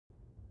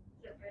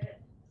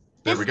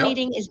There we This go.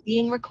 meeting is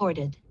being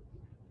recorded.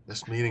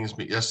 This meeting is,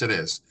 yes, it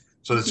is.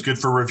 So it's good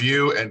for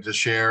review and to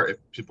share if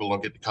people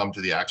don't get to come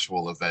to the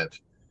actual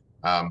event,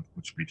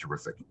 which would be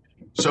terrific.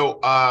 So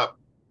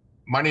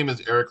my name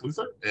is Eric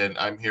Luther, and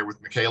I'm here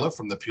with Michaela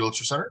from the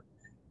Pulitzer Center.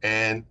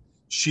 And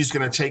she's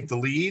going to take the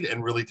lead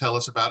and really tell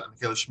us about it,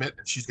 Michaela Schmidt,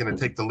 and she's going to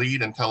take the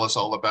lead and tell us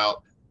all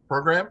about the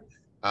program.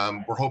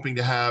 We're hoping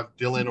to have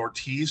Dylan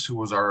Ortiz, who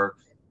was our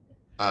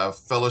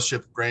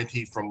fellowship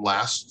grantee from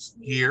last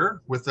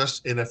year, with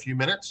us in a few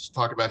minutes to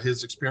talk about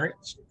his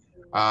experience.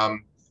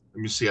 Let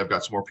me see, I've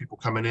got some more people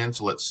coming in,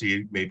 so let's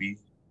see, maybe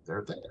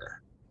they're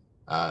there.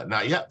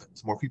 Not yet, but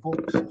some more people.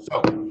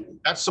 So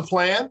that's the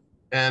plan.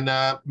 And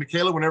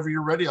Michaela, whenever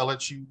you're ready, I'll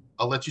let you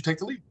take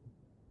the lead.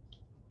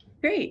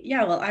 Great.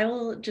 Yeah, well, I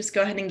will just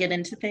go ahead and get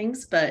into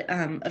things. But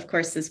of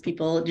course, as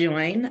people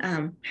join,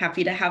 I'm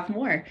happy to have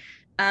more.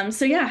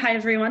 So yeah, hi,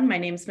 everyone. My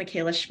name is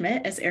Michaela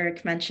Schmidt. As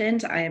Eric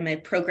mentioned, I am a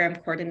program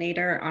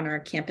coordinator on our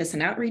campus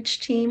and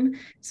outreach team.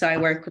 So I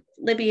work with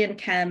Libby and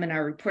Kem and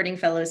our reporting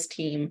fellows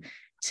team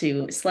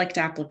to select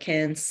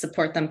applicants,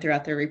 support them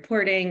throughout their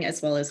reporting,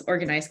 as well as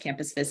organize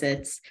campus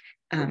visits,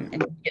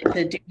 and get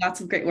to do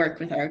lots of great work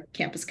with our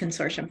Campus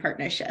Consortium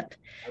partnership.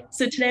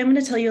 So today I'm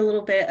going to tell you a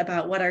little bit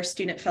about what our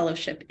student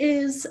fellowship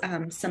is,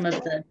 some of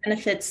the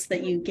benefits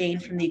that you gain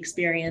from the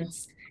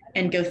experience,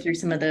 and go through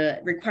some of the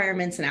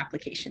requirements and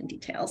application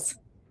details.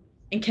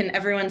 And can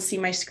everyone see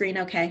my screen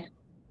okay?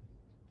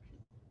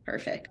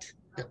 Perfect.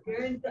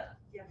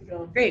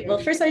 Great. Well,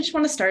 first, I just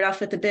want to start off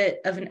with a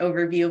bit of an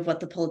overview of what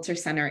the Pulitzer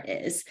Center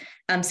is.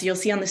 So you'll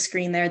see on the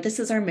screen there, this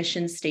is our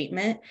mission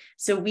statement.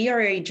 So we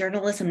are a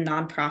journalism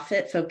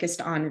nonprofit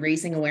focused on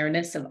raising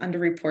awareness of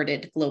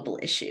underreported global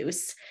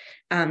issues.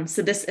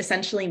 So this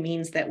essentially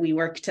means that we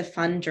work to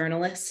fund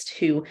journalists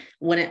who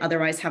wouldn't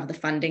otherwise have the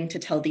funding to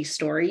tell these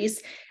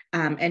stories.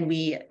 And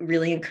we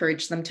really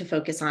encourage them to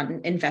focus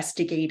on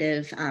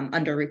investigative,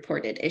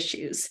 underreported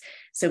issues.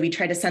 So we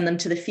try to send them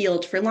to the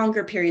field for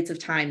longer periods of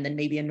time than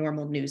maybe a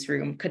normal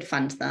newsroom could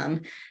fund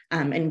them,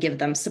 and give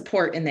them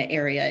support in the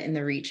area, in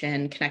the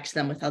region, connect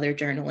them with other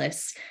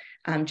journalists,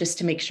 just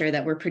to make sure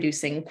that we're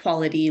producing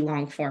quality,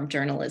 long-form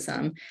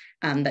journalism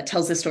that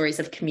tells the stories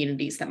of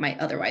communities that might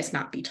otherwise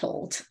not be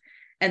told.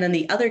 And then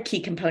the other key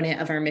component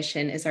of our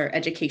mission is our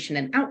education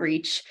and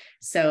outreach.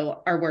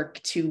 So our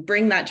work to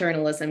bring that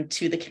journalism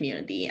to the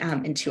community,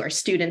 and to our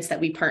students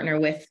that we partner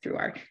with through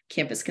our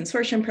Campus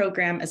Consortium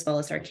program, as well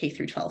as our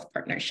K-12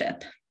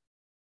 partnership.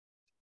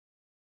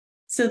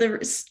 So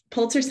the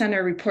Pulitzer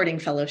Center Reporting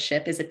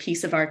Fellowship is a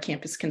piece of our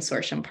Campus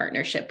Consortium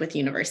partnership with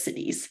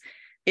universities.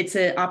 It's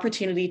an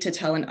opportunity to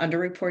tell an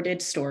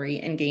underreported story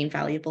and gain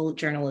valuable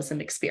journalism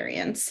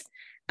experience.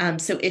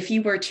 So if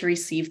you were to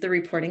receive the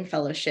reporting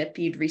fellowship,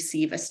 you'd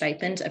receive a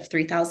stipend of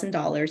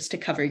 $3,000 to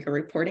cover your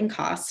reporting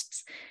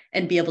costs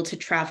and be able to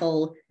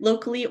travel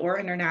locally or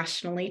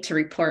internationally to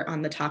report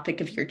on the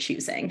topic of your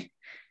choosing.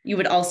 You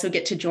would also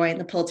get to join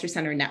the Pulitzer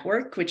Center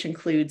Network, which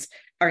includes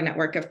our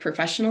network of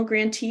professional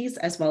grantees,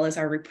 as well as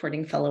our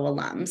reporting fellow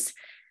alums.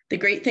 The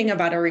great thing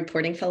about our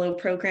reporting fellow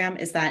program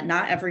is that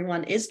not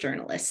everyone is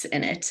journalists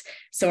in it.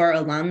 So our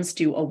alums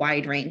do a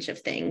wide range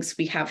of things.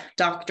 We have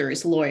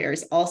doctors,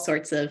 lawyers, all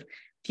sorts of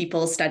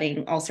people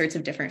studying all sorts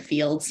of different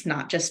fields,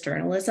 not just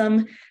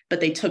journalism, but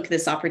they took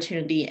this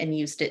opportunity and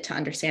used it to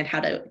understand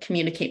how to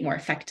communicate more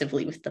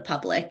effectively with the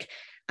public,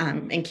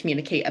 and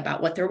communicate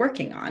about what they're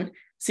working on.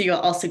 So you'll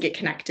also get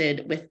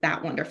connected with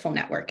that wonderful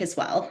network as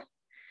well.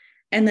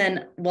 And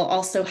then we'll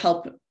also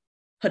help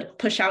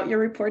push out your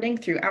reporting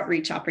through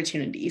outreach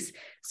opportunities.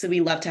 So we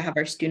love to have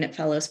our student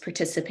fellows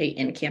participate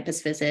in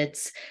campus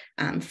visits,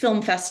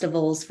 film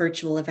festivals,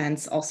 virtual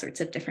events, all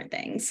sorts of different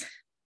things.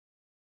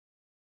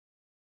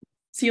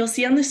 So you'll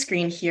see on the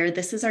screen here,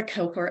 this is our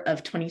cohort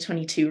of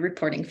 2022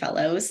 reporting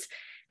fellows.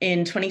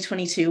 In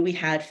 2022, we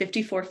had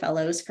 54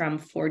 fellows from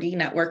 40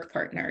 network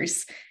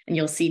partners. And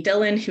you'll see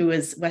Dylan, who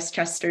was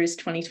Westchester's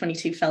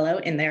 2022 fellow,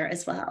 in there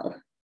as well.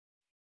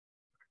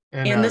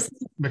 And this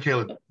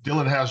Michaela,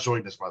 Dylan has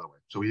joined us, by the way,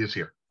 so he is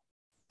here.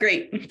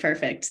 Great,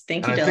 perfect.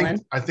 Thank you, and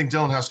Dylan. I think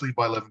Dylan has to leave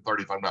by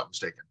 11:30, if I'm not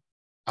mistaken.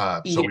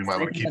 So yes, we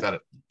might want to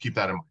keep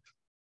that in mind.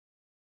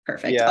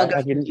 Perfect. Yeah,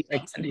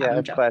 I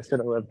have class at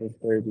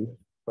 11:30,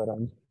 but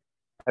I'm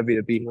happy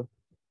to be here.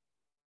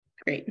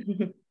 Great.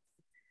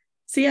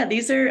 So yeah,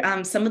 these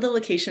are some of the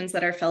locations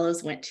that our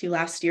fellows went to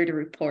last year to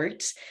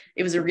report.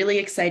 It was a really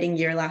exciting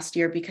year last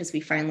year because we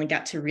finally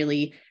got to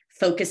really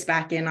focus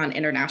back in on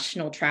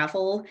international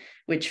travel,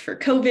 which for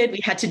COVID, we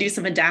had to do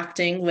some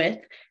adapting with.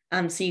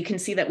 So you can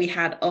see that we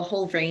had a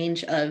whole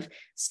range of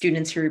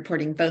students who are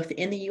reporting both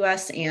in the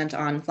US and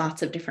on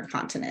lots of different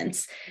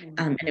continents.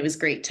 And it was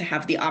great to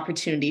have the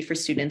opportunity for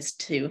students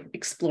to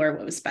explore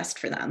what was best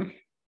for them.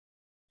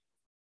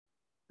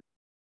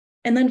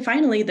 And then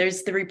finally,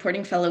 there's the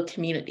reporting fellow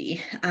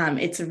community.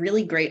 It's a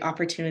really great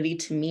opportunity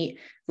to meet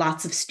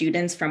lots of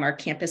students from our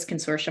Campus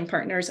Consortium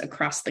partners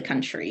across the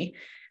country.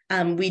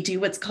 We do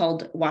what's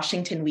called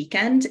Washington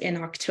Weekend in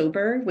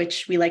October,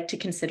 which we like to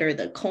consider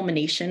the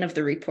culmination of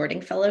the reporting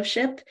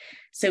fellowship.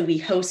 So we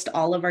host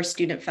all of our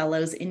student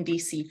fellows in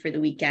DC for the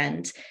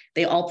weekend.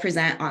 They all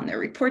present on their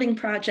reporting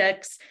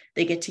projects.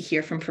 They get to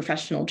hear from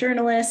professional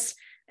journalists.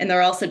 And there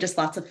are also just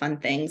lots of fun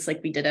things,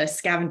 like we did a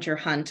scavenger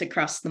hunt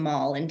across the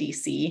mall in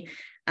DC.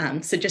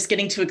 So just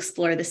getting to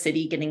explore the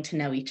city, getting to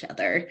know each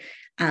other.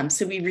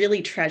 So we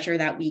really treasure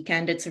that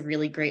weekend. It's a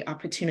really great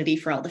opportunity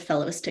for all the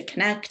fellows to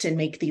connect and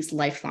make these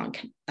lifelong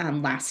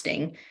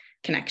lasting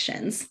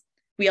connections.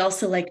 We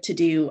also like to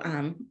do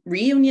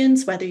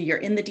reunions, whether you're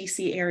in the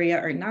DC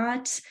area or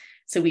not.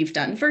 So we've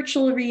done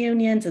virtual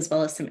reunions as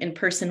well as some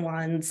in-person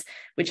ones,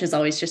 which is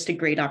always just a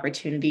great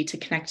opportunity to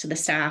connect to the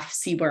staff,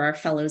 see where our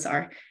fellows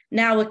are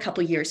now a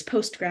couple years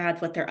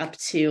post-grad, what they're up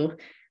to.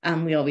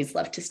 We always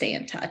love to stay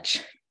in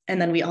touch.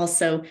 And then we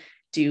also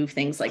do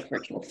things like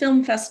virtual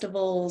film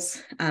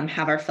festivals,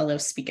 have our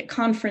fellows speak at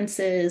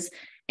conferences,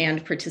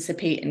 and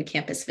participate in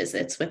campus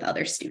visits with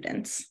other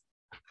students.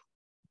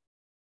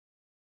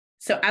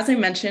 So as I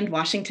mentioned,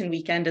 Washington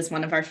Weekend is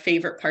one of our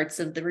favorite parts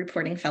of the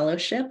reporting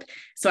fellowship.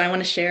 So I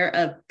want to share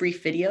a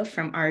brief video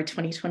from our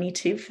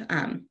 2022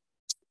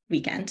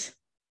 weekend.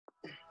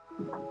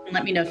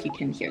 Let me know if you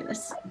can hear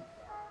this.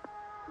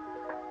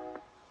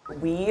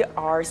 We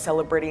are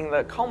celebrating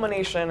the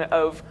culmination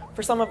of,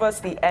 for some of us,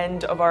 the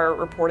end of our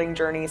reporting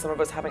journey. Some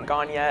of us haven't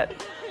gone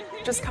yet.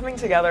 Just coming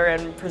together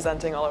and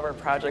presenting all of our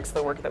projects,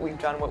 the work that we've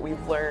done, what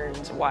we've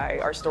learned, why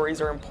our stories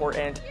are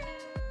important.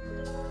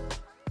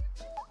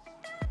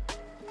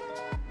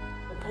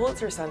 The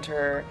Pulitzer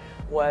Center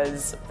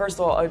was, first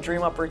of all, a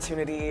dream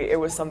opportunity. It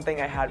was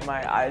something I had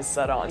my eyes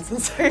set on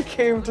since I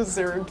came to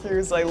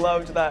Syracuse. I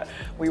loved that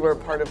we were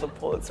part of the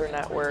Pulitzer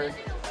Network.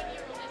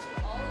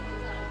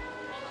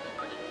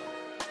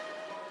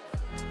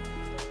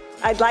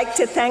 I'd like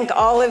to thank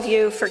all of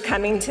you for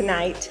coming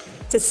tonight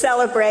to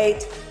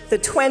celebrate the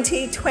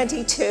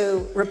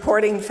 2022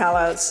 Reporting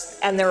Fellows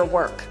and their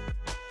work.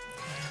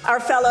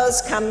 Our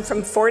fellows come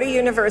from 40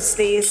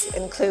 universities,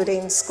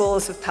 including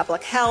schools of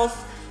public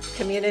health,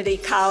 community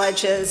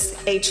colleges,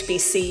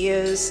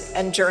 HBCUs,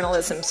 and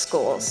journalism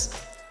schools.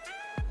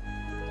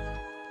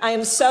 I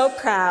am so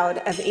proud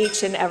of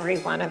each and every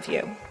one of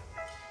you.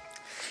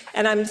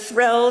 And I'm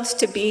thrilled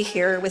to be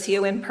here with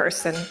you in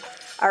person,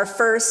 our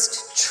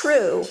first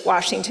true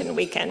Washington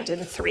Weekend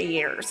in 3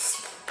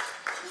 years.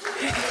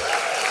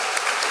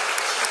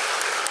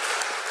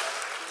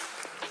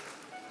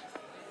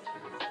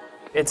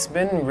 It's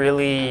been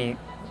really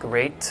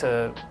great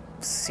to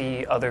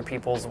see other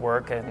people's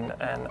work and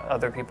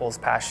other people's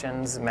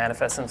passions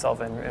manifest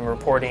themselves in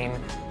reporting.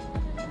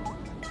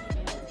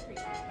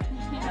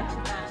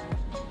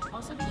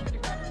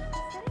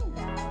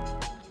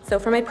 So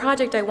for my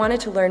project, I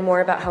wanted to learn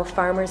more about how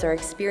farmers are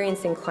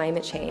experiencing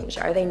climate change.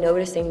 Are they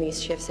noticing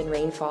these shifts in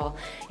rainfall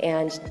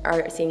and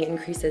are seeing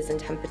increases in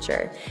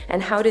temperature?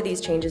 And how do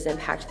these changes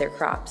impact their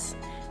crops?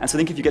 And so I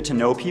think if you get to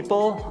know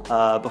people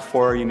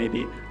before you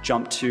maybe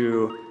jump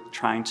to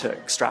trying to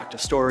extract a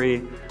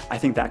story, I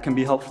think that can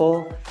be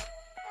helpful.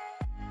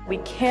 We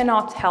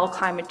cannot tell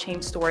climate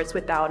change stories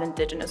without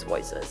Indigenous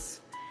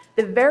voices.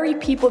 The very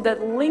people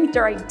that link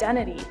their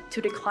identity to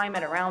the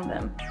climate around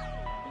them.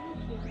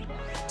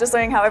 Just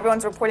learning how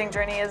everyone's reporting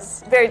journey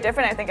is very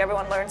different. I think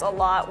everyone learns a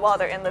lot while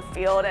they're in the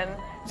field, and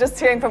just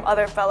hearing from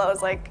other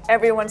fellows, like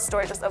everyone's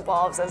story just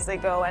evolves as they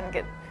go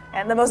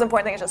and the most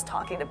important thing is just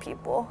talking to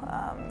people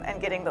and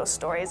getting those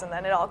stories, and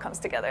then it all comes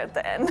together at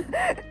the end.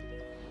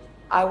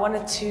 I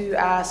wanted to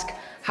ask,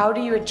 how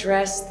do you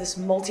address this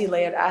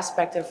multi-layered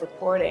aspect of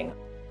reporting?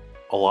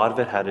 A lot of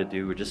it had to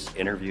do with just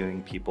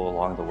interviewing people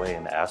along the way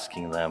and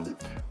asking them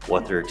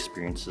what their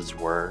experiences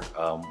were,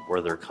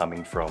 where they're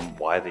coming from,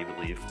 why they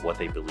believe what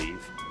they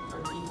believe.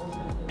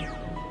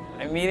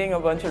 I'm meeting a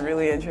bunch of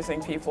really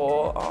interesting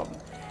people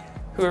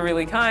who are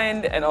really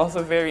kind and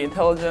also very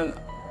intelligent.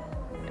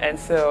 And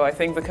so I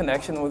think the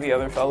connection with the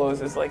other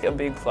fellows is like a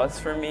big plus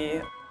for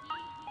me.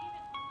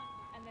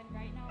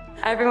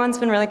 Everyone's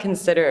been really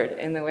considered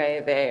in the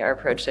way they are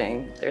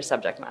approaching their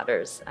subject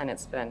matters, and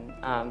it's been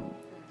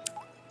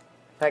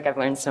like I've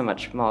learned so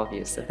much from all of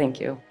you, so thank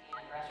you.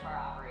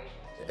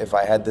 If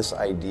I had this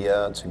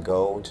idea to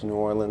go to New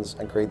Orleans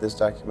and create this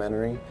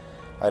documentary,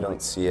 I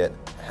don't see it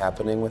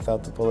happening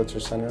without the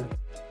Pulitzer Center.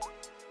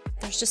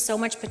 There's just so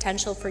much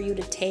potential for you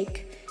to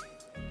take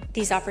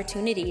these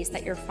opportunities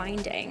that you're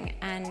finding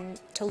and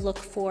to look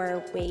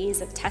for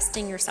ways of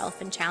testing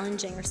yourself and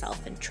challenging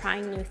yourself and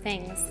trying new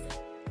things.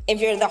 If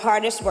you're the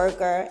hardest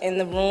worker in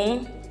the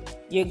room,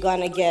 you're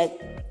gonna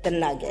get the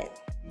nugget.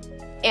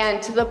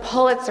 And to the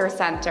Pulitzer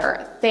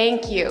Center,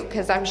 thank you,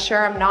 because I'm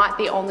sure I'm not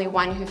the only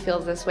one who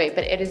feels this way,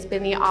 but it has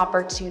been the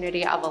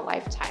opportunity of a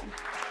lifetime.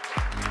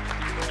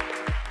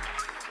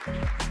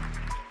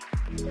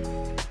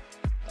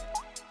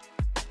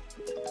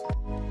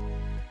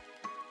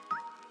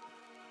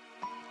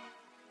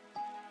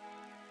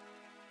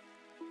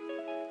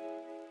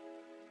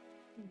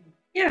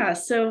 Yeah, Yeah,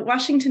 so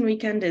Washington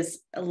Weekend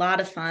is a lot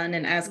of fun.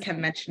 And as Kev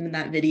mentioned in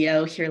that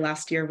video, here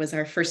last year was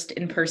our first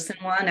in-person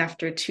one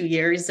after 2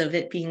 years of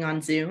it being on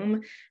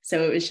Zoom.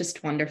 So it was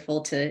just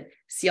wonderful to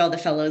see all the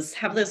fellows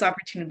have those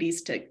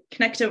opportunities to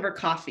connect over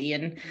coffee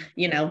and,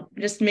 you know,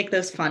 just make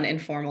those fun,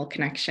 informal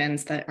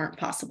connections that aren't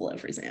possible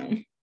over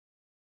Zoom.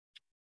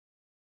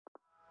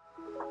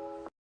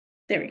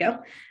 There we go.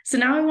 So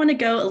now I want to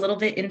go a little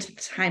bit into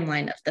the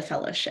timeline of the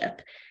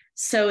fellowship.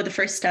 So the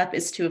first step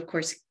is to, of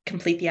course,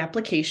 complete the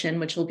application,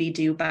 which will be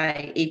due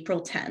by April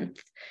 10th.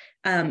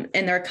 And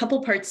there are a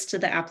couple parts to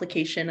the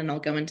application, and I'll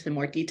go into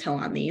more detail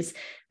on these,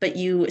 but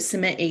you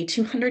submit a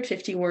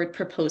 250-word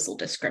proposal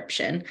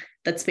description.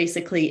 That's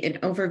basically an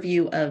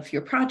overview of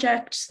your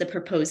project, the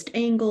proposed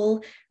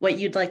angle, what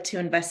you'd like to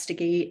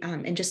investigate,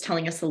 and just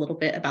telling us a little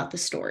bit about the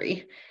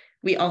story.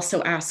 We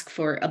also ask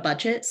for a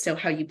budget, so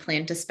how you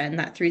plan to spend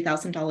that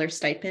 $3,000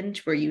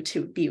 stipend were you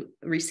to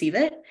receive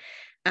it.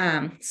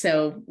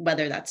 So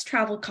whether that's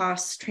travel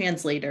costs,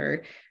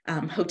 translator,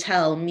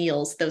 hotel,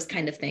 meals, those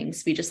kind of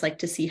things, we just like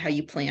to see how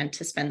you plan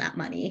to spend that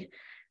money.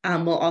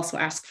 We'll also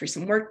ask for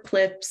some work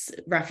clips,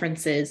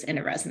 references, and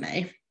a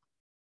resume.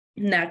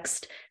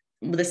 Next,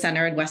 the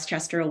center and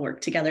Westchester will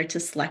work together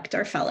to select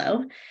our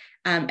fellow.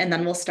 And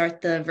then we'll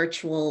start the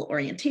virtual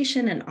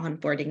orientation and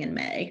onboarding in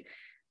May.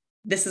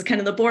 This is kind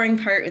of the boring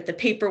part with the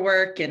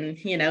paperwork and,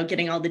 you know,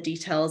 getting all the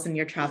details in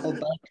your travel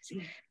booked.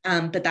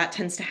 But that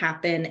tends to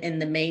happen in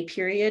the May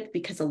period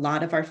because a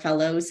lot of our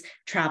fellows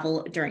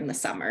travel during the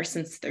summer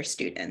since they're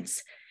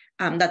students.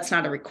 That's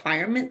not a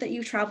requirement that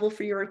you travel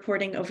for your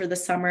reporting over the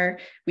summer.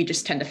 We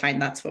just tend to find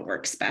that's what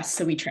works best.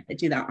 So we try to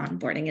do that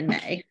onboarding in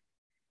May.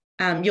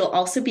 You'll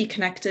also be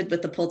connected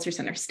with the Pulitzer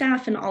Center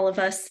staff and all of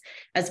us,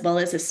 as well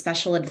as a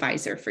special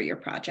advisor for your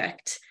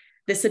project.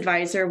 This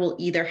advisor will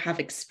either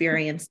have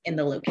experience in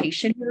the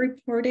location you're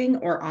reporting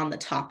or on the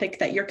topic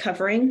that you're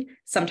covering.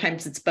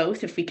 Sometimes it's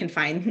both if we can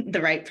find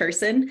the right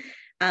person,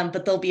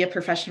 but they'll be a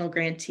professional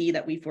grantee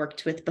that we've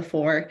worked with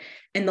before,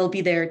 and they'll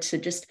be there to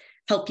just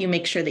help you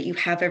make sure that you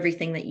have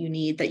everything that you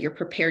need, that you're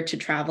prepared to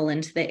travel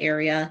into the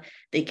area.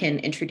 They can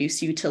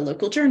introduce you to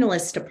local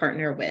journalists to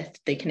partner with.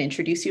 They can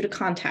introduce you to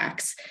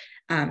contacts.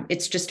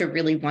 It's just a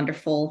really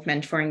wonderful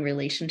mentoring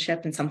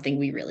relationship and something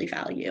we really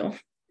value.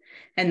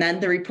 And then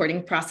the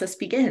reporting process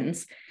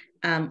begins.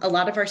 A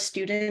lot of our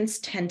students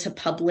tend to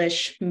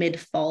publish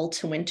mid-fall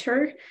to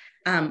winter.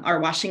 Our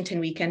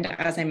Washington Weekend,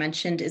 as I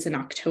mentioned, is in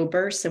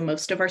October. So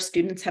most of our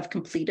students have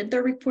completed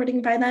their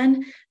reporting by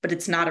then, but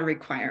it's not a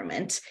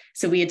requirement.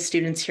 So we had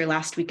students here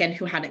last weekend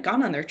who hadn't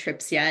gone on their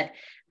trips yet.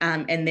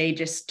 And they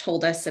just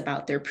told us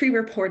about their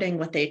pre-reporting,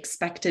 what they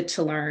expected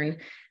to learn.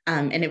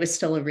 And it was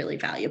still a really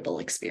valuable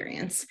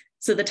experience.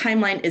 So the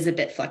timeline is a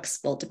bit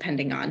flexible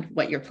depending on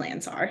what your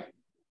plans are.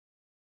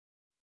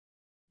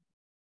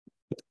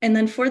 And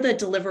then for the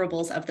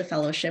deliverables of the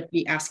fellowship,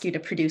 we ask you to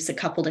produce a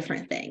couple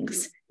different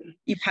things.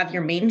 You have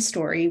your main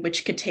story,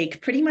 which could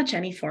take pretty much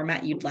any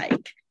format you'd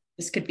like.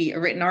 This could be a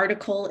written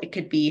article. It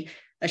could be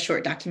a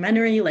short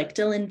documentary like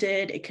Dylan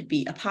did. It could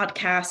be a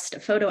podcast, a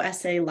photo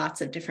essay,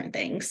 lots of different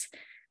things.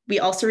 We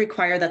also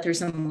require that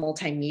there's a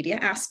multimedia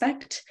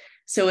aspect.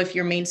 So if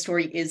your main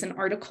story is an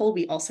article,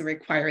 we also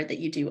require that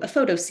you do a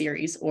photo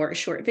series or a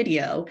short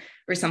video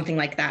or something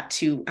like that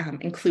to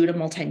include a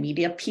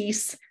multimedia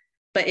piece.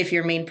 But if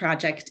your main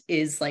project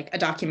is like a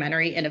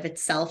documentary in of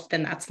itself,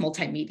 then that's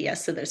multimedia.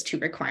 So those two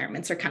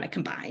requirements are kind of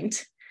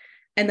combined.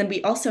 And then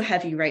we also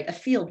have you write a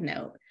field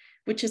note,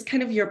 which is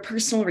kind of your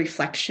personal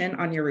reflection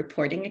on your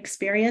reporting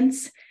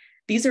experience.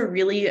 These are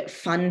really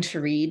fun to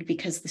read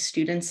because the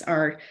students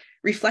are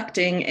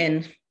reflecting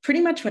in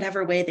pretty much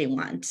whatever way they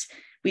want.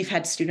 We've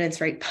had students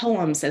write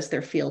poems as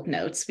their field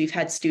notes. We've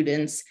had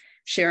students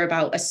share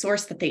about a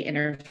source that they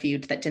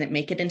interviewed that didn't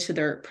make it into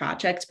their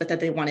project, but that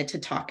they wanted to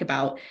talk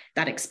about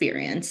that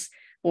experience,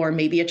 or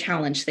maybe a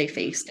challenge they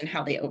faced and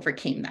how they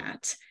overcame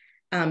that.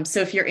 So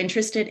if you're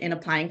interested in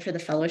applying for the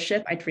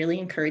fellowship, I'd really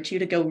encourage you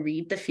to go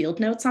read the field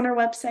notes on our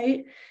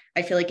website.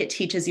 I feel like it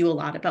teaches you a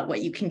lot about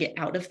what you can get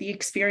out of the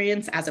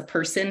experience as a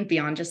person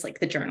beyond just like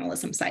the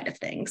journalism side of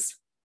things.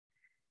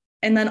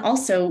 And then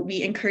also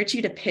we encourage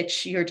you to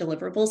pitch your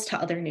deliverables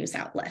to other news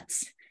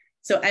outlets.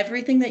 So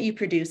everything that you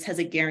produce has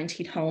a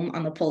guaranteed home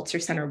on the Pulitzer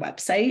Center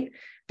website,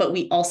 but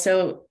we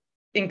also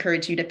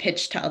encourage you to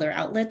pitch to other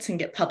outlets and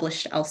get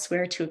published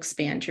elsewhere to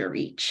expand your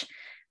reach.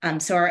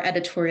 So our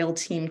editorial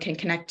team can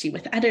connect you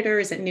with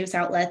editors at news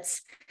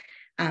outlets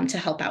to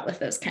help out with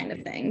those kind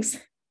of things.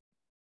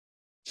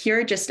 Here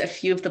are just a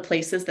few of the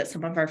places that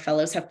some of our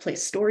fellows have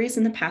placed stories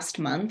in the past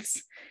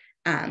months.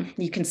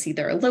 You can see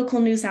there are local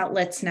news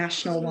outlets,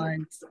 national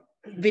ones,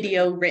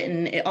 video,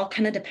 written. It all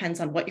kind of depends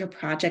on what your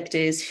project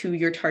is, who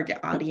your target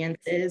audience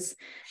is,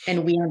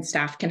 and we on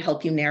staff can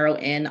help you narrow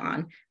in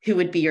on who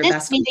would be your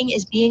best. This meeting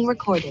is being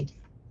recorded.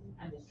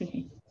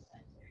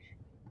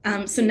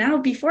 So now,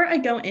 before I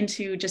go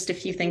into just a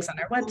few things on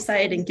our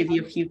website and give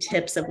you a few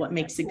tips of what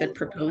makes a good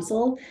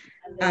proposal,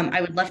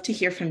 I would love to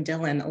hear from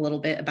Dylan a little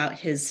bit about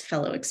his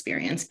fellow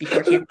experience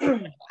before he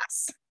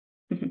class.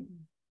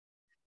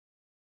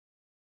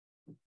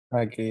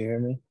 Hi, can you hear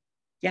me?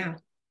 Yeah.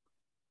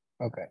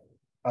 Okay.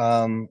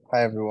 Hi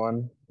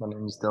everyone. My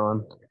name is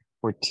Dylan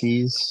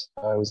Ortiz.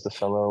 I was the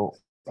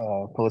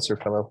Pulitzer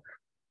Fellow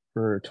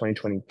for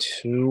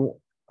 2022.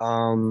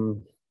 I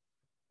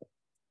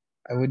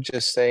would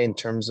just say in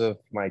terms of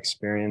my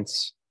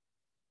experience,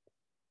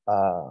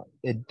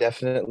 it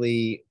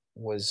definitely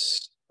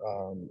was,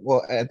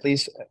 well, at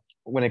least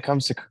when it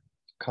comes to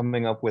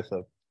coming up with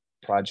a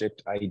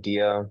project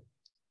idea,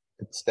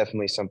 it's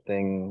definitely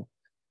something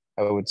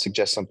I would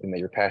suggest something that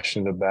you're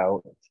passionate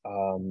about.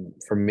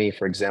 For me,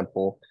 for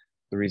example,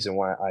 the reason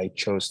why I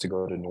chose to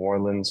go to New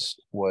Orleans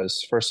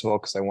was, first of all,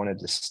 because I wanted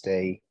to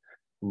stay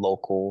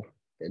local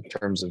in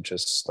terms of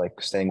just like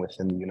staying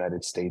within the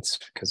United States,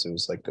 because it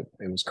was like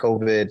it was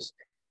COVID,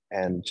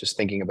 and just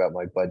thinking about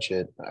my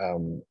budget,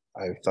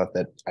 I thought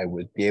that I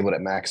would be able to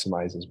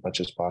maximize as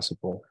much as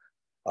possible,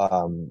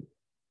 um,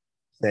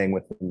 staying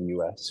within the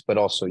U.S. But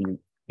also,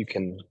 you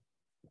can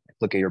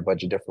look at your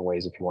budget different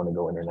ways if you want to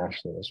go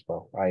internationally as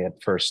well. I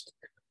at first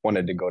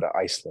wanted to go to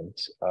Iceland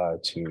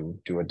to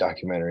do a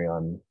documentary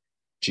on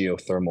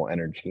geothermal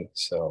energy.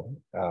 So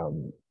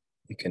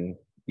you can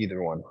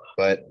either one.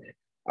 But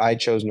I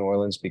chose New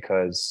Orleans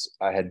because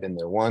I had been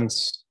there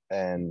once,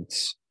 and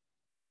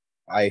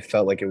I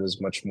felt like it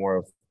was much more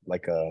of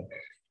like a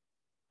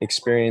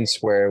experience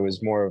where it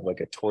was more of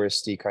like a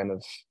touristy kind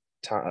of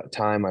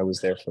time. I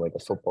was there for like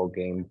a football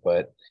game,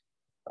 but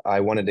I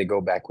wanted to go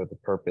back with a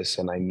purpose,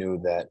 and I knew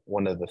that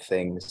one of the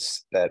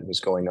things that was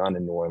going on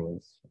in New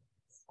Orleans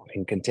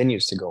and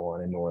continues to go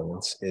on in New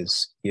Orleans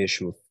is the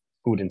issue of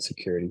food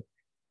insecurity.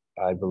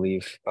 I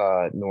believe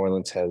New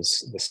Orleans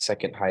has the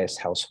second highest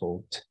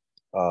household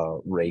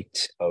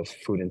rate of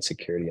food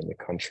insecurity in the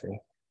country,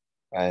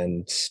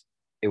 and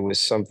it was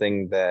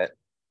something that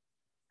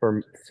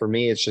for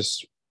me, it's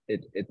just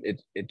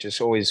it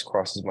just always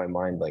crosses my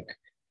mind, like,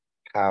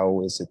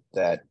 how is it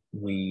that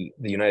the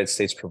United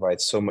States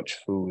provides so much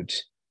food,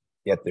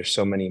 yet there's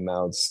so many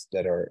mouths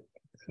that are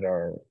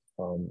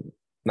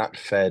not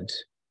fed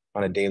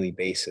on a daily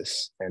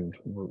basis, and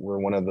we're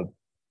one of the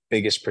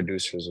biggest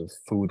producers of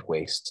food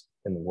waste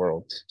in the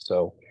world.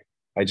 So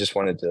I just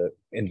wanted to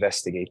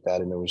investigate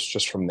that, and it was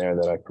just from there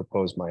that I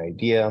proposed my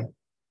idea.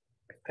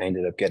 I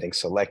ended up getting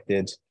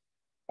selected.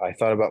 I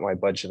thought about my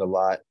budget a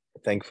lot.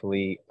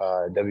 Thankfully,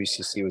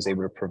 WCC was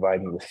able to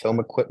provide me with film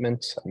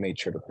equipment. I made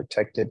sure to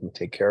protect it and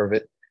take care of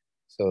it.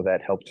 So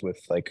that helped with,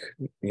 like,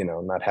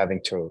 not having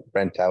to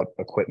rent out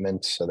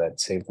equipment. So that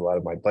saved a lot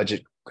of my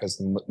budget, because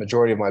the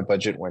majority of my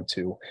budget went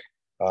to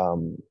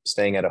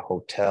staying at a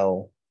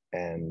hotel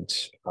and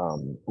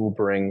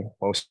Ubering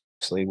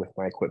mostly with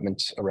my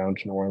equipment around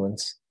New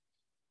Orleans.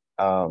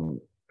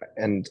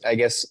 And I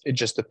guess it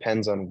just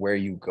depends on where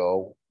you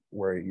go,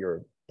 where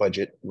your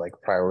budget like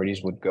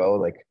priorities would go.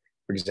 Like,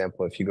 for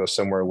example, if you go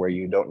somewhere where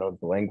you don't know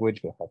the language,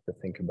 you'll have to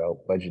think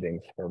about budgeting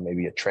for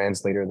maybe a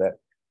translator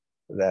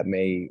that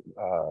may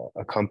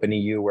accompany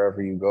you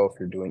wherever you go if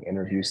you're doing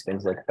interviews,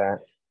 things like that.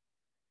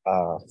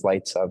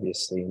 Flights,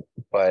 obviously.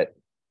 But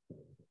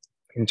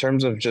in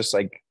terms of just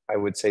like, I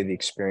would say the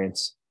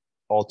experience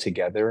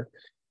altogether,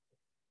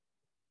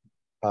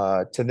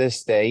 to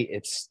this day,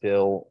 it's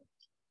still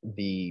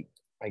the,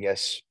 I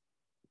guess,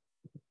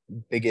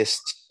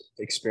 biggest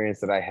experience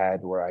that I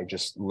had where I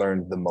just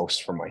learned the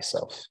most for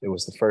myself. It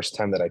was the first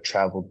time that I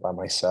traveled by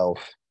myself.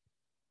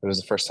 It was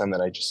the first time that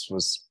I just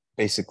was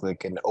basically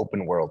like an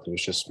open world. It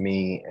was just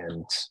me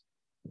and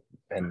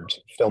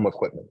film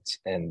equipment,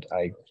 and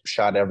I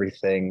shot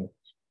everything.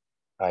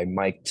 I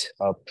mic'd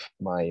up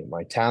my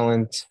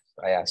talent.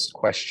 I asked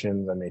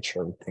questions. I made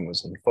sure everything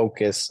was in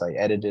focus. I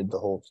edited the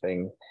whole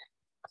thing.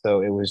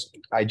 So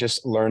I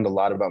just learned a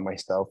lot about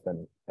myself.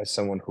 And as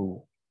someone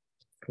who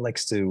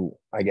likes to,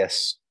 I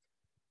guess,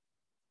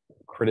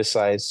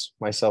 criticize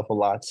myself a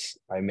lot,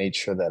 I made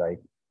sure that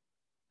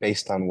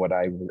based on what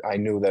I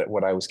knew that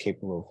what I was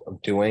capable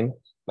of doing,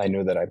 I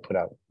knew that I put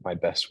out my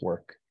best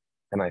work.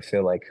 And I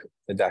feel like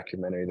the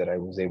documentary that I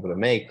was able to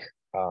make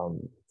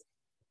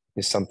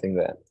is something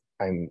that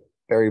I'm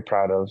very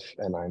proud of,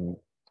 and I'm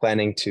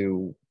planning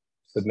to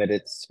submit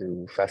it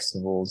to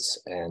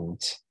festivals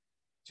and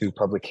to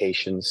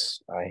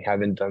publications. I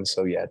haven't done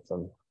so yet.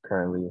 I'm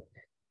currently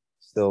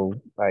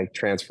I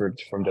transferred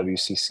from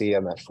WCC.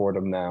 I'm at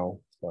Fordham now.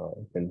 So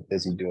I've been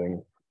busy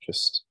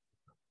just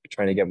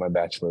trying to get my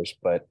bachelor's,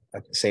 but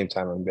at the same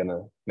time, I'm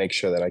gonna make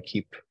sure that I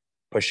keep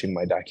pushing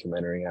my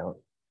documentary out.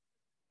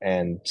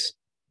 And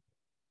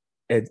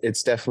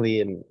it's definitely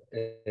an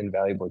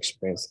invaluable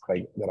experience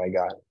that I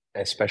got,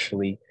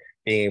 especially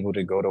being able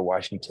to go to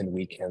Washington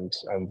weekend.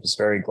 I was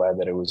very glad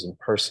that it was in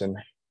person.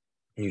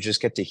 You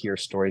just get to hear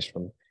stories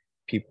from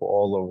people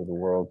all over the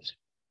world,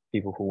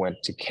 people who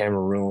went to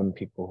Cameroon,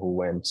 people who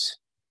went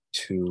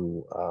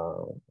to,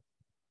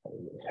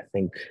 I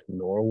think,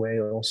 Norway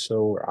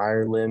also, or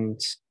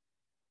Ireland,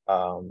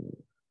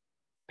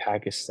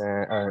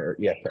 Pakistan,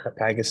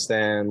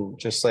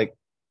 just like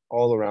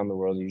all around the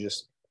world.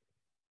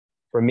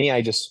 For me,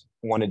 I just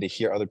wanted to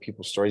hear other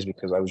people's stories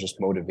because I was just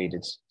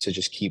motivated to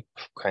just keep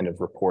kind of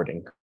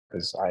reporting,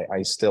 because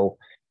I still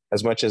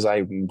as much as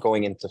I'm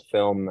going into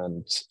film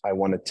and I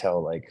want to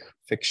tell like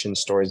fiction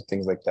stories and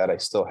things like that, I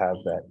still have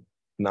that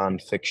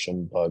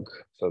nonfiction bug,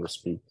 so to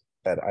speak,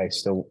 that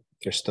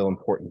there's still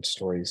important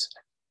stories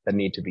that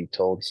need to be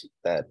told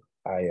that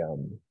I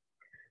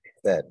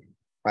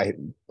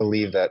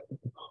believe that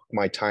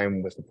my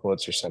time with the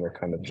Pulitzer Center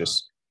kind of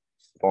just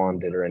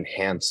bonded or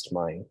enhanced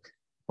my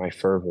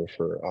fervor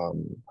for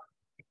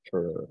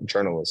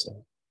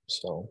journalism.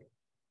 So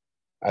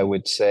I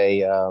would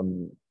say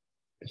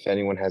if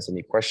anyone has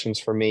any questions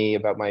for me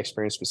about my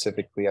experience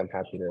specifically, I'm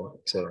happy to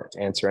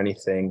answer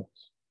anything.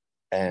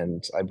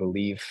 And I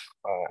believe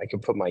I can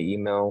put my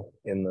email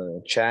in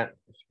the chat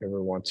if you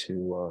ever want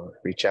to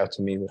reach out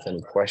to me with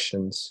any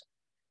questions.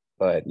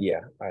 But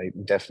yeah,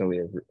 I'm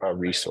definitely a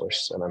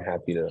resource, and I'm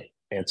happy to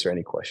answer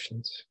any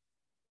questions.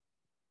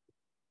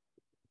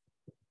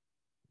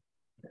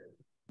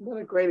 What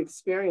a great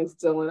experience,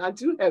 Dylan. I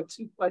do have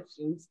two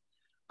questions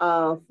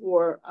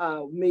for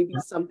maybe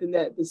something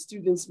that the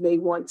students may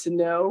want to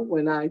know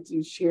when I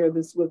do share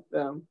this with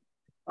them.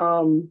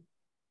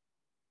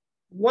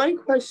 One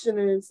question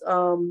is,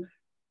 and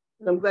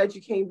I'm glad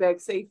you came back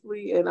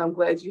safely, and I'm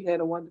glad you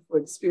had a wonderful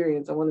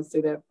experience. I want to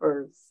say that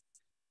first.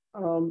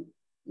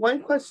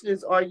 One question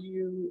is, are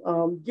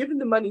you given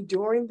the money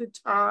during the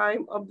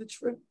time of the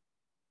trip,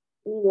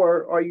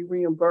 or are you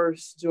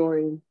reimbursed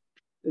during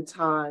the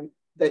time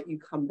that you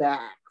come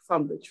back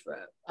from the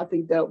trip? I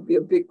think that would be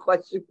a big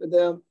question for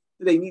them.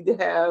 Do they need to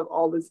have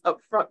all this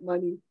upfront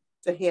money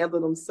to handle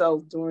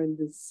themselves during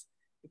this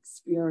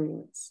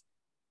experience?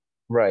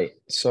 Right.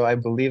 So I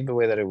believe the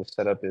way that it was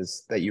set up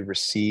is that you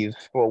receive,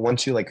 well,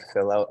 once you like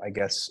fill out, I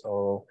guess,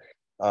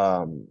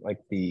 like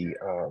the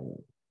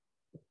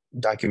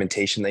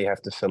documentation that you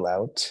have to fill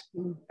out.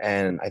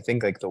 And I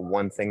think like the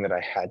one thing that I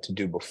had to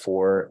do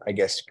before, I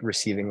guess,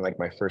 receiving like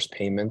my first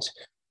payment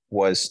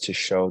was to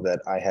show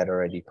that I had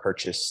already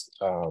purchased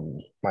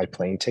my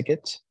plane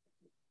ticket.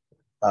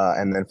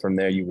 And then from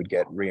there you would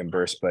get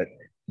reimbursed. But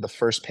the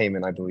first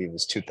payment, I believe,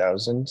 is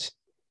 $2,000.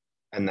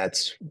 And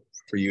that's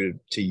for you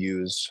to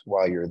use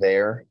while you're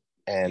there.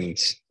 And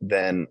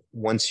then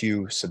once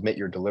you submit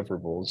your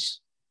deliverables,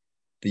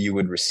 you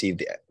would receive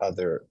the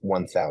other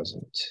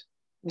 1,000.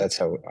 That's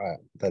how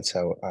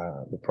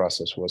the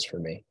process was for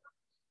me.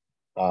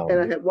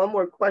 And I had one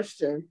more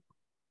question.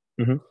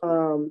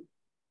 Mm-hmm.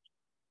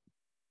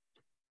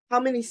 How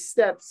many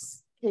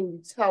steps can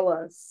you tell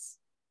us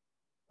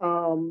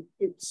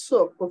it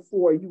took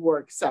before you were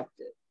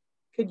accepted?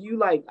 Could you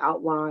like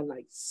outline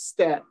like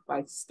step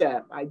by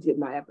step? I did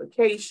my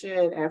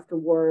application.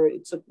 Afterward,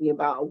 it took me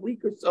about a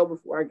week or so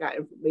before I got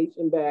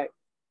information back.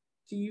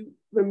 Do you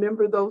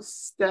remember those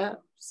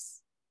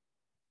steps?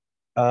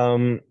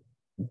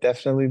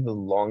 Definitely the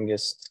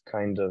longest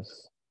kind of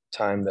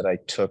time that I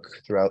took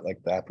throughout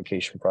like the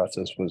application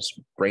process was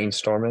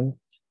brainstorming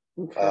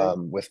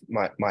with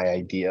my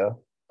idea,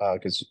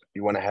 because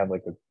you want to have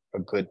like a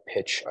good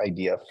pitch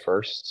idea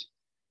first.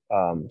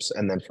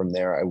 And then from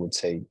there, I would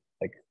say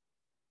like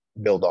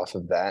build off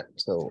of that.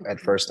 So at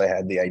first I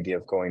had the idea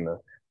of going to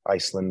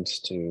Iceland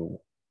to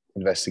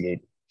investigate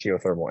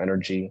geothermal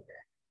energy.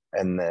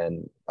 And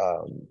then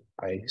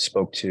I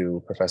spoke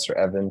to Professor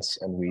Evans,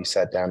 and we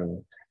sat down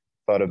and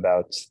thought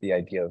about the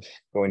idea of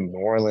going to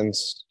New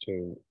Orleans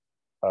to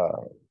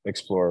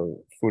explore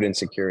food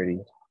insecurity.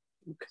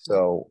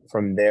 So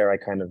from there, I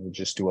kind of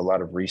just do a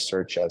lot of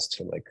research as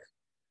to like,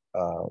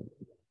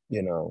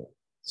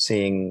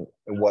 seeing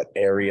what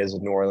areas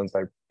of New Orleans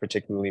I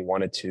particularly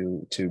wanted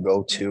to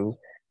go to.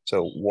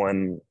 So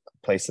one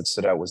place that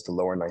stood out was the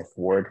Lower Ninth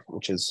Ward,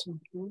 which is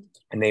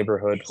a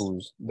neighborhood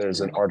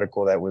there's an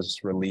article that was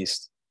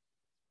released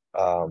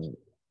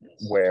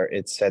where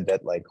it said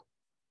that like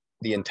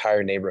the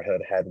entire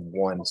neighborhood had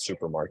one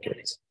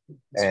supermarket,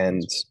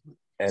 and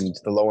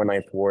the Lower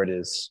Ninth Ward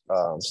is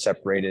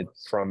separated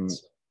from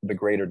the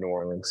greater New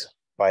Orleans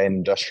by an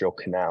industrial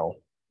canal,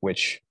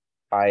 which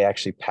I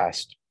actually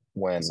passed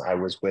when I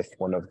was with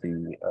one of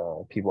the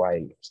people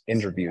I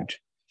interviewed.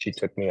 She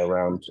took me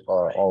around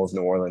all of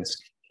New Orleans,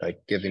 like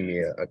giving me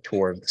a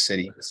tour of the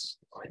city.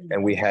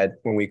 And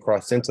when we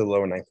crossed into the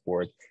Lower Ninth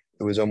Ward,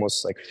 it was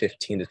almost like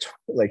 15 to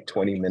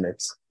 20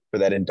 minutes for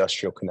that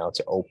industrial canal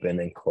to open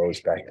and close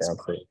back down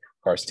for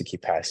cars to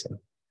keep passing.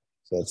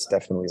 So it's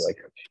definitely like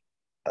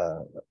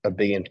a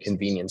big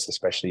inconvenience,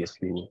 especially if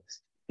you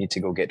need to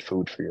go get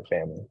food for your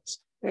family.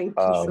 Thank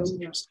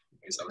you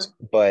so much.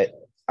 But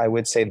I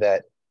would say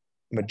that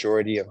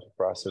majority of the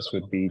process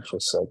would be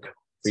just like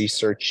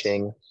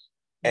researching.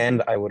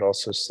 And I would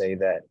also say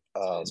that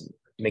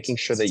making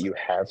sure that you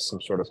have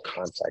some sort of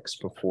context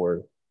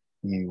before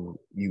you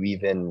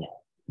even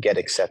get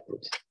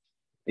accepted,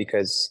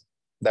 because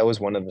that was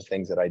one of the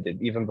things that I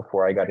did. Even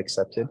before I got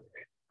accepted,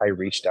 I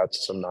reached out to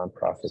some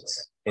nonprofits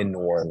in New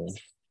Orleans,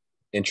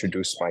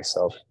 introduced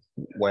myself,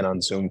 went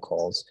on Zoom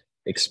calls,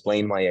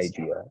 explained my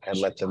idea, and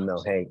let them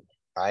know, hey,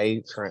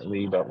 I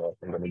currently don't know if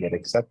I'm going to get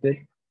accepted.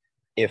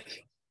 If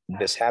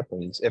this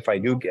happens, if I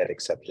do get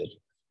accepted,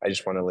 I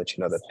just want to let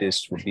you know that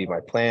this would be my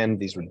plan.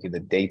 These would be the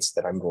dates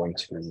that I'm going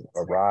to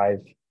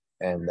arrive.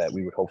 and that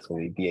we would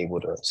hopefully be able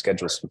to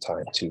schedule some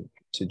time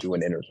to do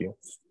an interview.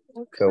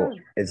 So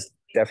it's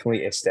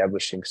definitely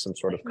establishing some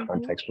sort of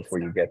context before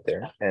you get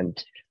there.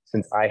 And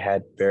since I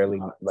had barely,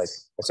 like,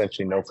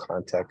 essentially no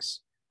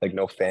context, like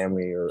no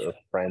family or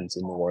friends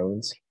in New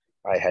Orleans,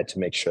 I had to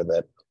make sure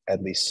that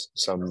at least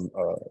some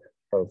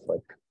of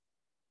like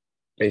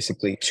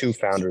basically two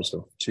founders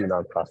of two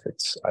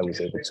nonprofits I was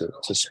able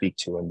to speak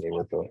to, and they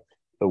were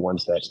the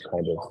ones that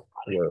kind of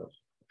were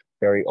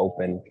very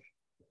open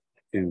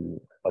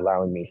to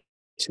allowing me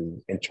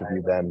to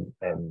interview them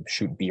and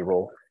shoot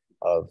B-roll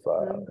of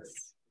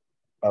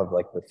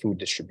like the food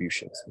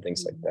distributions and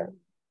things like that.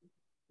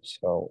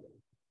 So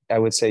I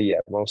would say, yeah,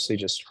 mostly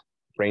just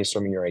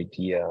brainstorming your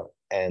idea,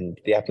 and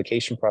the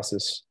application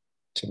process,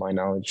 to my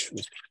knowledge,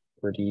 was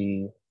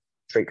pretty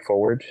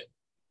straightforward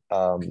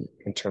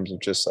in terms of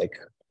just like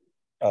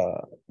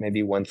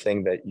maybe one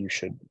thing that you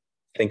should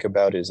think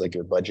about is like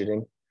your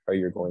budgeting, how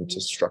you're going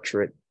to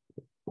structure it.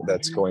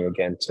 That's going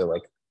again to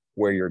like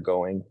where you're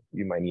going.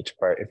 You might need to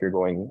if you're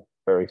going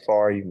very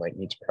far, you might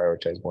need to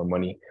prioritize more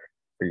money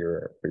for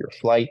your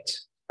flight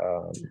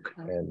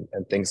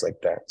and things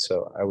like that.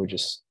 So I would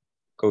just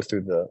go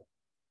through the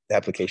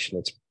application.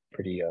 It's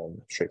pretty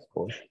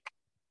straightforward.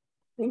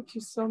 Thank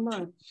you so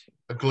much.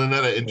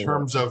 Glenetta, in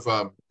terms of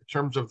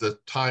the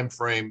time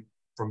frame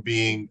from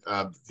being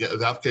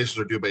the applications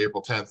are due by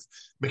April 10th.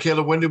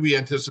 Michaela, when do we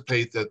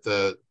anticipate that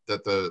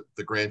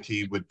the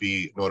grantee would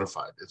be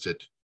notified? Is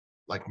it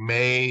like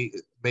May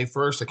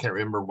 1st? I can't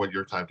remember what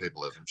your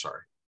timetable is. I'm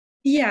sorry.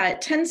 Yeah,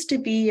 it tends to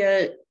be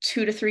a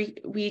 2 to 3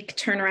 week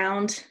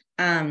turnaround.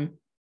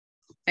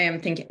 I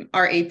am thinking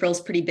our April's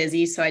pretty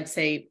busy, so I'd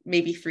say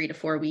maybe 3 to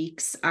 4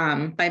 weeks.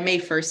 By May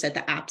 1st at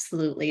the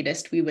absolute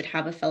latest, we would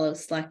have a fellow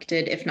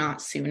selected, if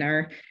not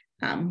sooner.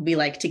 We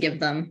like to give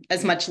them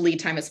as much lead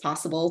time as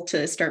possible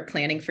to start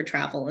planning for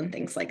travel and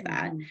things like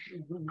that.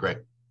 Great.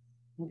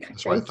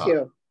 That's what I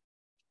thought.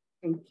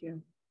 Thank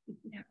you.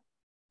 Yeah.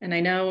 And I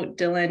know,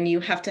 Dylan, you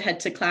have to head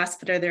to class,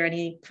 but are there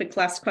any quick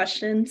last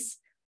questions?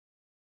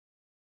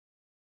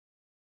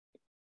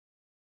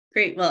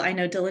 Great. Well, I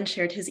know Dylan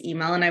shared his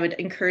email, and I would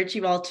encourage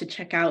you all to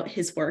check out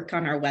his work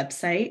on our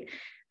website.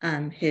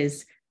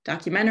 His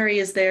documentary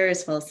is there,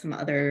 as well as some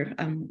other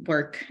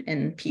work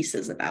and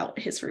pieces about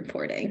his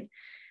reporting.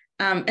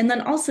 And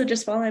then also,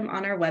 just while I'm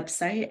on our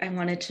website, I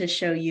wanted to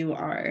show you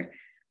our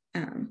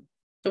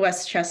the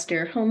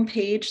Westchester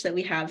homepage that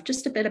we have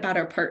just a bit about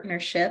our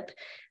partnership.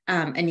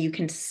 And you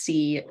can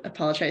see,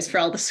 apologize for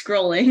all the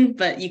scrolling,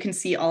 but you can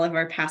see all of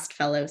our past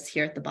fellows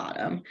here at the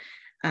bottom.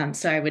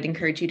 So I would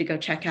encourage you to go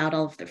check out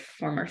all of the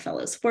former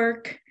fellows'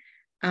 work.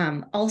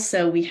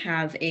 Also, we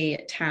have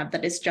a tab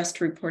that is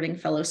just reporting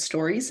fellow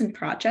stories and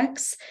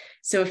projects.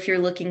 So if you're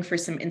looking for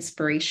some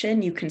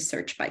inspiration, you can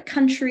search by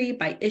country,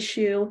 by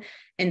issue,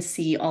 and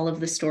see all of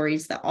the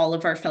stories that all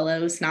of our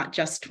fellows, not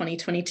just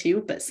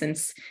 2022, but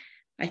since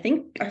I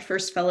think our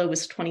first fellow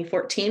was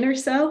 2014 or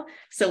so.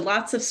 So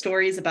lots of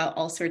stories about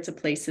all sorts of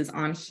places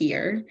on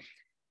here.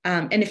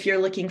 And if you're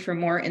looking for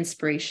more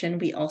inspiration,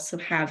 we also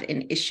have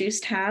an issues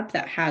tab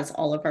that has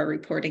all of our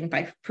reporting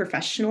by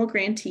professional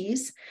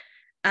grantees.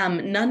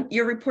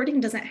 Your reporting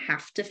doesn't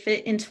have to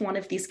fit into one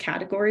of these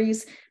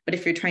categories, but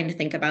if you're trying to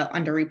think about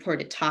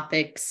underreported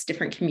topics,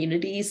 different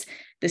communities,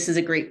 this is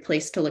a great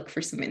place to look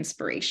for some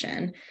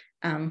inspiration.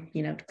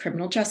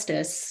 Criminal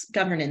justice,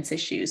 governance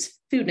issues,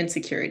 food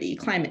insecurity,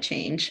 climate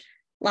change,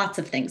 lots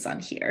of things on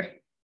here.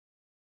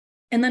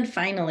 And then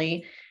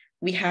finally,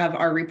 we have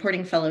our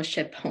Reporting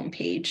Fellowship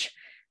homepage.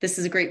 This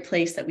is a great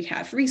place that we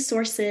have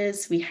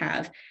resources, we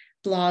have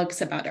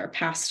blogs about our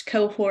past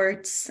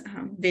cohorts,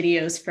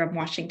 videos from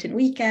Washington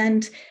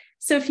Weekend.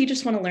 So if you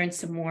just want to learn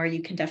some more,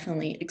 you can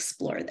definitely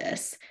explore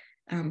this.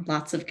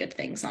 Lots of good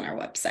things on our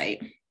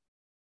website.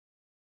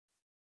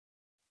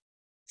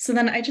 So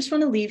then I just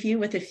want to leave you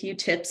with a few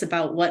tips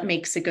about what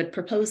makes a good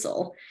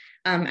proposal.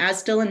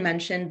 As Dylan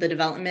mentioned, the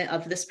development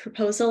of this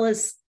proposal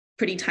is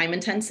pretty time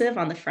intensive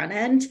on the front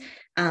end,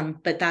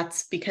 but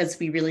that's because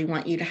we really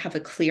want you to have a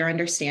clear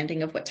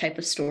understanding of what type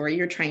of story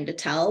you're trying to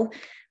tell.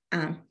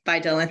 Bye,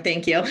 Dylan.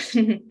 Thank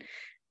you.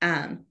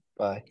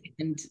 Bye.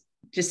 And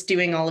just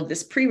doing all of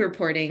this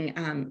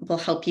pre-reporting will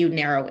help you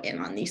narrow in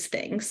on these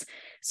things.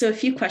 So a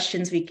few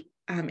questions we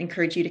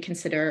encourage you to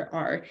consider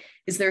are,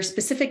 is there a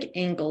specific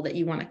angle that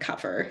you want to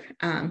cover?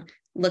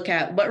 Look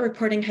at what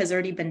reporting has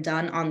already been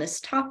done on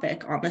this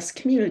topic, on this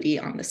community,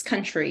 on this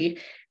country,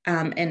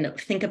 and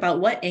think about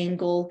what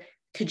angle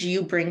could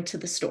you bring to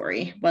the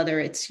story, whether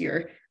it's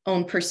your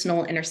own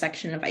personal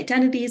intersection of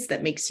identities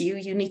that makes you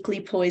uniquely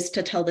poised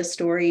to tell this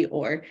story,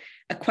 or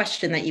a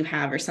question that you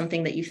have or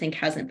something that you think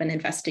hasn't been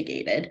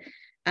investigated.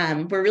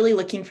 We're really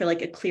looking for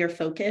like a clear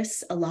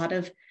focus. A lot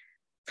of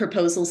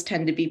proposals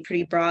tend to be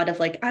pretty broad of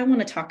like, I want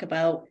to talk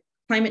about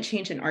climate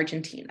change in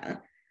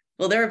Argentina.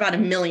 Well, there are about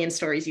 1 million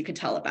stories you could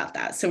tell about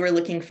that. So we're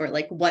looking for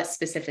like, what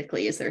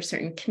specifically, is there a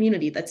certain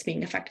community that's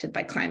being affected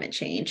by climate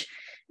change?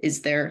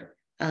 Is there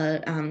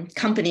a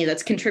company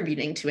that's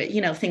contributing to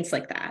it? Things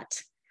like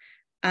that.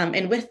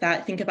 And with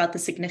that, think about the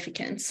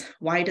significance.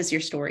 Why does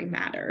your story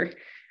matter?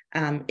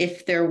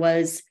 If there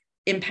was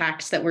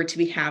impacts that were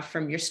to have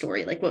from your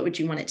story? Like, what would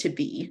you want it to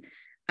be?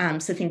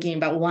 So thinking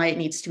about why it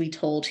needs to be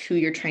told, who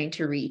you're trying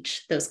to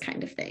reach, those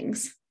kind of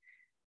things.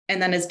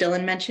 And then as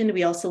Dylan mentioned,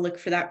 we also look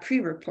for that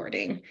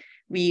pre-reporting.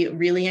 We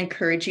really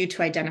encourage you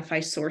to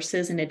identify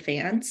sources in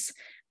advance.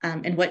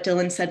 And what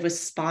Dylan said was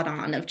spot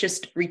on, of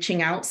just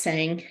reaching out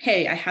saying,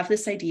 hey, I have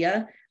this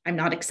idea. I'm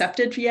not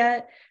accepted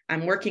yet.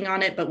 I'm working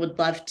on it, but would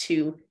love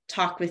to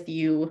talk with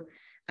you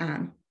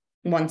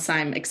once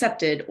I'm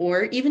accepted,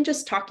 or even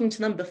just talking to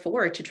them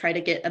before to try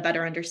to get a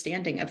better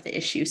understanding of the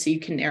issue so you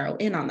can narrow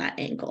in on that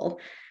angle.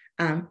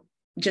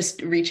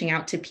 Just reaching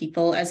out to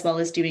people, as well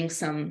as doing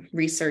some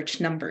research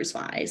numbers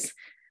wise.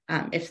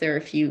 If there are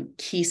a few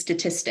key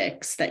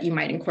statistics that you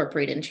might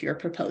incorporate into your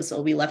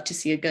proposal, we love to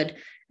see a good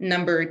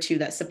number or two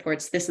that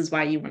supports this is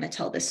why you want to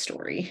tell this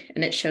story,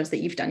 and it shows that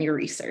you've done your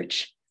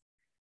research.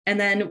 And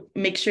then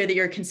make sure that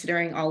you're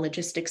considering all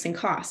logistics and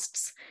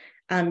costs.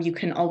 You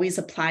can always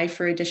apply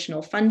for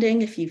additional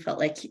funding if you felt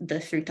like the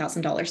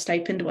 $3,000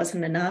 stipend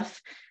wasn't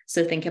enough.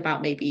 So think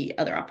about maybe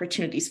other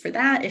opportunities for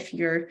that if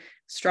you're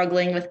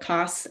struggling with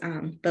costs,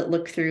 but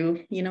look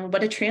through,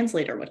 what a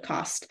translator would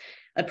cost,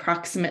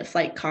 approximate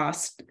flight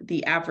cost,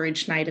 the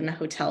average night in a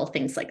hotel,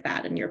 things like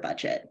that in your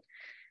budget.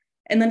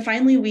 And then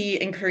finally, we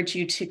encourage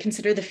you to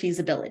consider the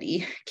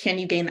feasibility. Can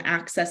you gain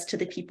access to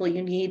the people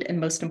you need? And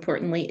most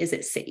importantly, is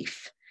it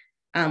safe?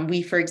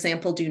 We, for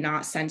example, do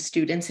not send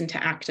students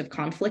into active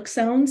conflict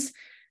zones.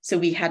 So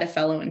we had a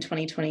fellow in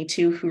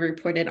 2022 who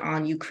reported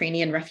on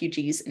Ukrainian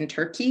refugees in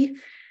Turkey.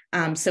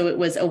 So it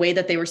was a way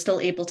that they were still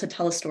able to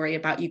tell a story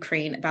about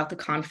Ukraine, about the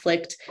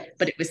conflict,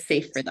 but it was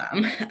safe for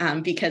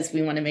them because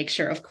we want to make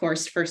sure, of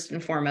course, first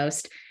and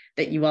foremost,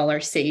 that you all are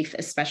safe,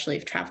 especially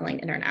if traveling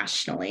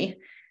internationally.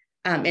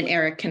 And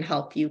Eric can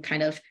help you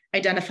kind of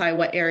identify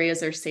what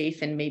areas are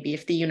safe, and maybe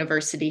if the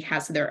university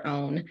has their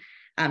own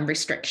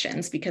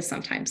restrictions, because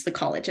sometimes the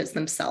colleges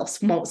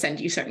themselves won't send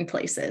you certain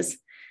places.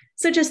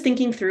 So just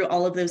thinking through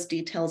all of those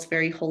details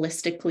very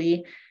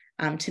holistically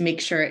to make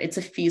sure it's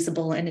a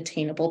feasible and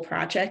attainable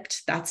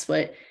project. That's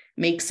what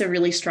makes a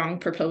really strong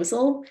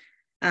proposal.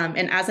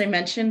 And as I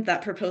mentioned,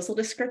 that proposal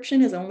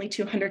description is only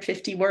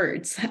 250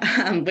 words,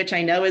 which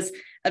I know is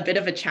a bit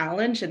of a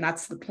challenge. And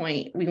that's the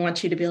point. We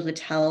want you to be able to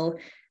tell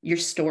your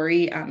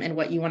story and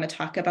what you want to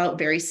talk about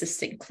very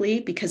succinctly,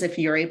 because if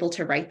you're able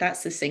to write that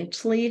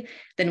succinctly,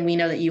 then we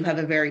know that you have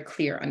a very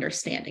clear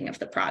understanding of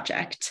the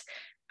project.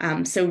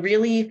 So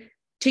really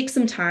take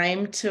some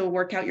time to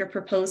work out your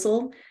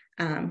proposal.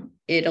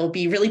 It'll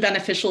be really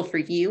beneficial for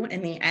you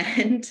in the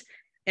end.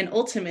 And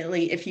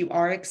ultimately, if you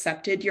are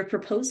accepted, your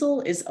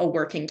proposal is a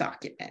working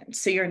document.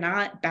 So you're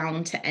not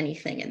bound to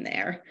anything in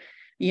there.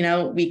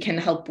 We can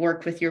help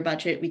work with your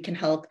budget. We can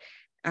help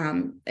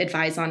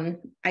advise on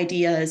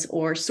ideas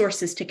or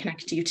sources to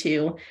connect you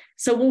to.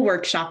 So we'll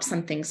workshop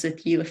some things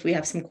with you if we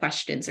have some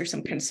questions or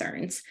some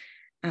concerns.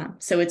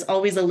 So it's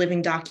always a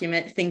living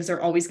document. Things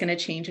are always going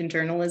to change in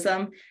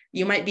journalism.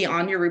 You might be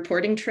on your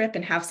reporting trip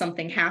and have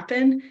something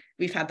happen.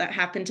 We've had that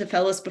happen to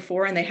fellows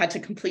before, and they had to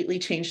completely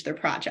change their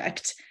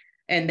project.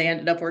 And they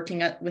ended up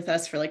working with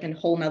us for like a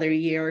whole nother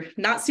year.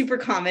 Not super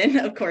common,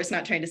 of course,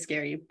 not trying to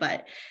scare you,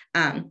 but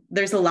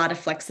there's a lot of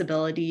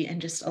flexibility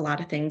and just a lot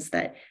of things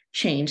that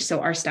change.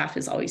 So our staff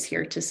is always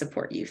here to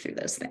support you through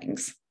those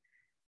things.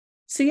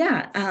 So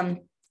yeah,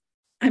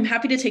 I'm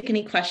happy to take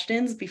any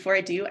questions. Before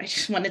I do, I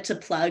just wanted to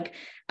plug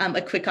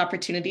a quick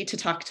opportunity to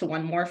talk to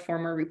one more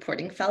former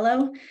reporting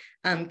fellow.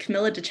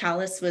 Camilla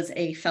DeChalis was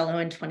a fellow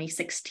in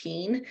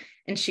 2016,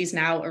 and she's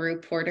now a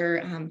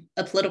reporter,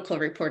 a political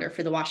reporter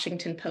for the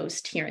Washington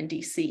Post here in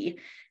DC.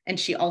 And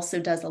she also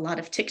does a lot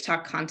of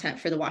TikTok content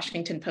for the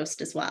Washington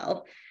Post as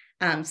well.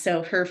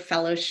 So her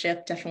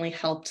fellowship definitely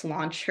helped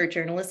launch her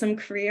journalism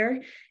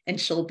career,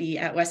 and she'll be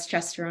at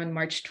Westchester on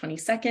March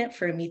 22nd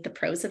for a Meet the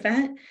Pros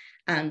event.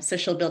 So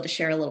she'll be able to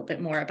share a little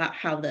bit more about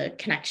how the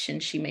connection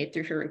she made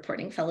through her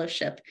reporting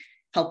fellowship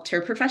helped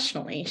her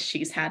professionally.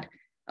 She's had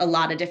a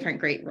lot of different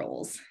great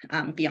roles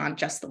beyond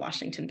just the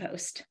Washington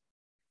Post.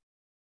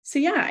 So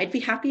yeah, I'd be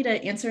happy to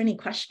answer any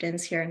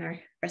questions here in our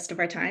rest of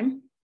our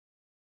time.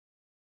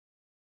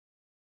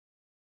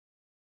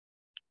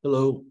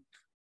 Hello,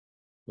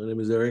 my name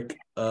is Eric.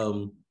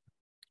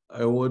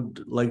 I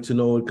would like to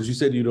know, because you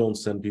said you don't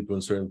send people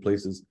in certain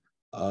places,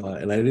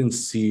 and I didn't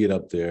see it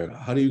up there.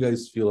 How do you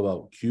guys feel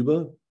about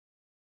Cuba?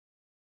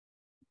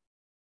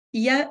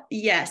 Yeah,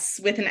 yes,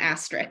 with an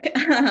asterisk.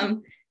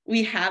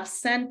 We have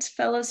sent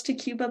fellows to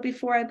Cuba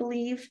before, I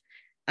believe.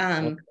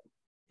 Okay.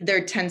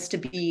 There tends to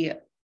be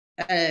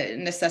a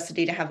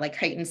necessity to have like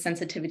heightened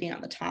sensitivity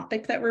on the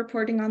topic that we're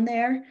reporting on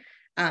there,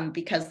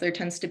 because there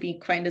tends to be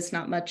quite as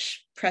not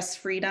much press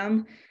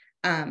freedom.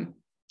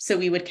 So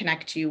we would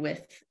connect you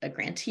with a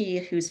grantee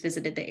who's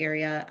visited the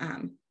area,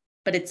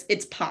 but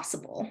it's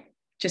possible.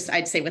 Just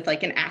I'd say with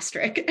like an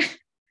asterisk.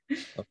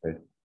 Okay,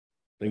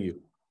 thank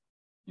you.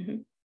 Mm-hmm.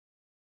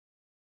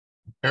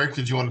 Eric,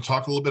 did you want to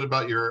talk a little bit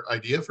about your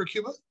idea for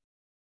Cuba?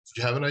 Did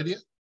you have an idea?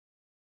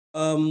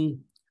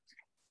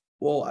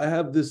 Well, I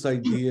have this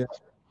idea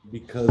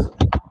because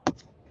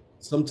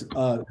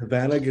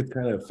Havana gets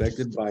kind of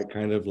affected by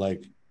kind of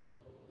like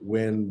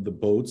when the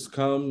boats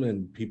come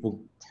and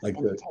people like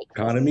the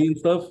economy and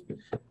stuff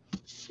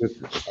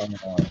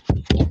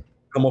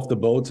come off the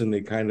boats and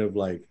they kind of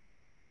like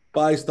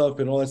buy stuff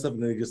and all that stuff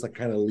and they just like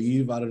kind of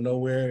leave out of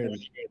nowhere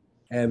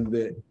and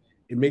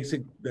it makes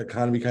the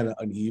economy kind of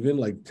uneven.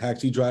 Like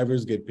taxi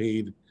drivers get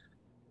paid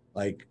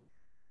like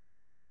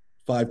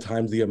 5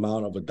 times the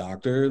amount of a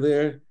doctor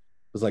there.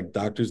 It's like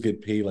doctors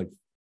get paid like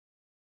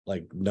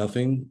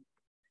nothing,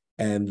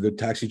 and the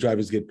taxi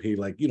drivers get paid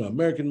like, you know,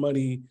 American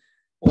money,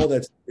 all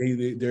that.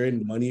 They're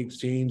in money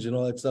exchange and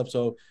all that stuff.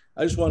 So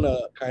I just want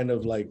to kind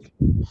of like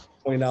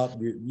point out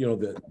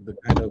the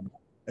kind of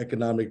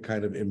economic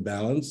kind of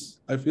imbalance,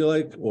 I feel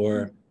like,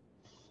 or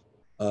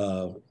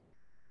I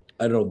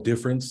don't know,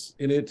 difference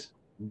in it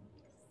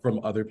from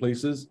other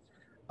places.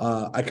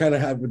 I kind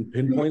of haven't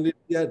pinpointed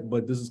yet,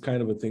 but this is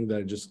kind of a thing that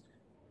I just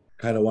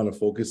kind of want to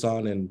focus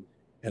on,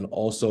 and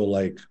also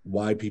like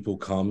why people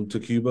come to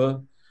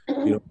Cuba.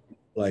 You know,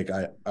 like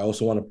I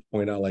also want to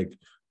point out, like,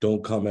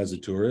 don't come as a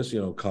tourist,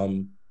 you know,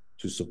 come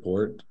to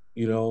support,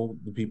 you know,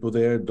 the people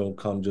there. Don't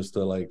come just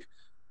to like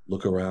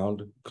look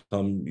around,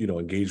 come, you know,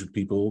 engage with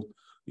people,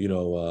 you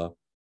know,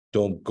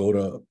 don't go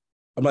to,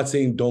 I'm not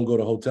saying don't go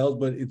to hotels,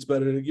 but it's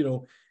better to, you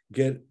know,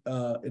 get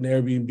an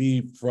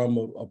Airbnb from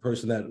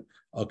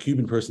a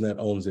Cuban person that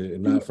owns it,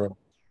 and not from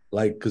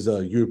like, because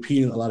a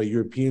lot of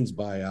Europeans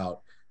buy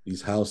out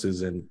these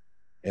houses and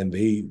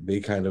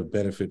they kind of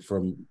benefit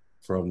from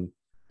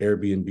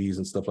Airbnbs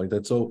and stuff like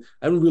that. So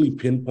I haven't really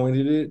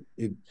pinpointed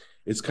it.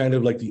 It's kind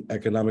of like the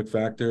economic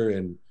factor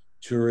and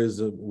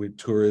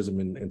tourism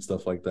and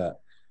stuff like that.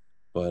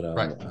 But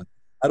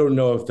I don't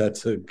know if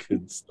that's a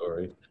good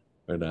story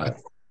or not.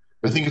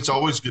 I think it's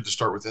always good to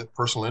start with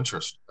personal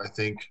interest. I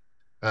think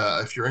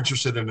if you're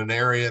interested in an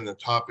area and a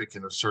topic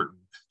and a certain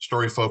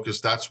story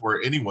focus, that's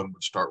where anyone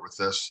would start with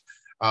this,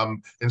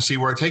 and see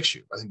where it takes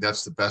you. I think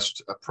that's the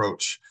best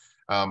approach.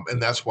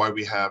 And that's why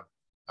we have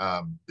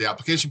the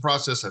application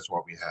process. That's why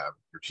we have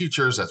your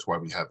teachers. That's why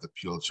we have the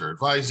Pulitzer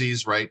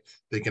advisees, right?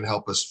 They can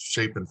help us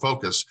shape and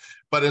focus.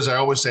 But as I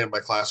always say in my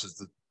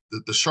classes,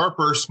 the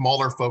sharper,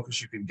 smaller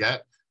focus you can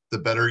get, the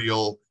better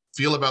you'll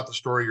feel about the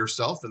story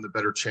yourself and the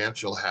better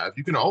chance you'll have.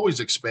 You can always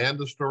expand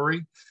the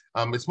story.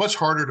 It's much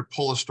harder to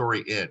pull a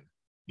story in,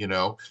 you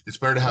know. It's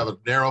better to have a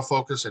narrow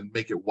focus and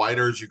make it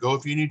wider as you go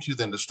if you need to,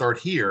 than to start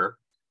here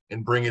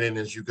and bring it in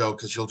as you go,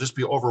 because you'll just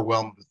be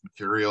overwhelmed with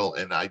material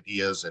and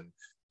ideas and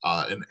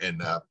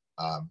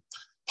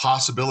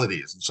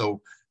possibilities. And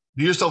so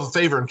do yourself a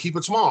favor and keep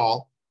it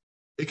small.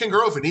 It can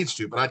grow if it needs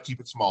to, but I'd keep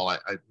it small.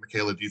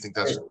 Michaela, do you think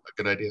that's a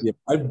good idea? Yeah,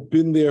 I've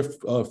been there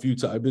a few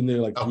times. I've been there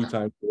like 3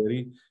 times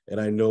already, and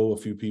I know a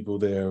few people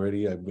there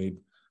already. I've made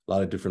a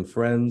lot of different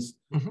friends.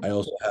 I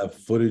also have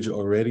footage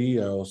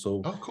already. I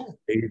also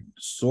made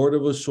sort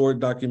of a short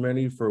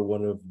documentary for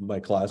one of my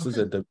classes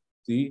at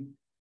WCC.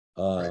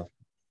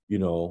 You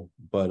know,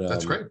 but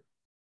that's great.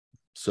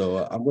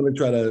 So I'm going to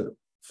try to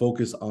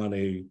focus on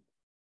a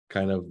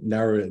kind of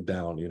narrow it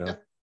down, you know. Yeah.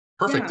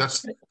 Perfect. Yeah.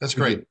 That's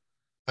great.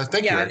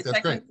 Thank you, Eric. That's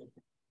great.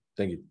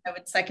 Thank you. I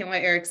would second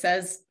what Eric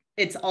says.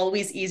 It's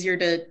always easier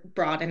to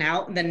broaden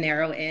out than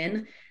narrow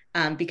in,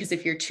 because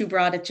if you're too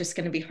broad, it's just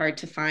going to be hard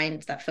to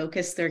find that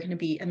focus. There are going to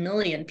be a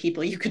million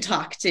people you could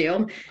talk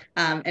to,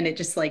 and it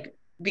just like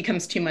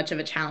becomes too much of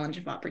a challenge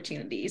of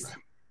opportunities.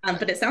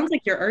 But it sounds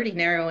like you're already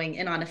narrowing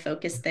in on a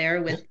focus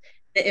there with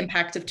the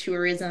impact of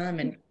tourism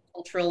and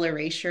cultural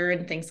erasure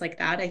and things like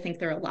that. I think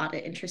there are a lot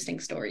of interesting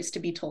stories to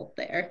be told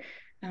there.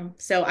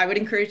 So I would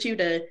encourage you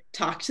to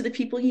talk to the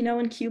people you know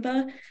in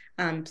Cuba,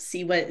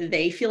 see what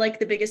they feel like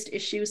the biggest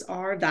issues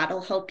are.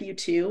 That'll help you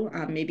too.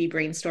 Maybe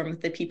brainstorm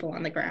with the people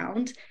on the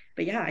ground.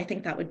 But yeah, I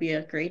think that would be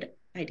a great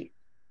idea.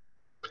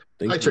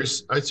 Hi,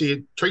 Tracy. I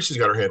see Tracy's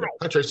got her hand up.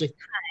 Hi, Tracy.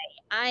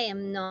 Hi. I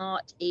am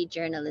not a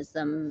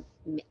journalism.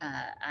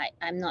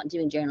 I'm not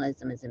doing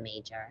journalism as a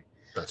major.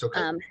 That's okay.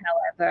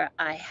 However,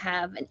 I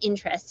have an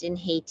interest in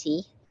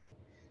Haiti,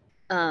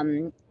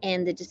 and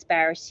the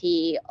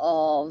disparity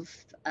of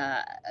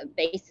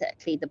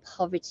basically the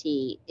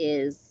poverty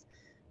is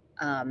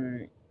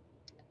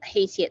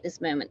Haiti at this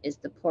moment is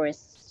the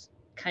poorest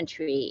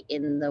country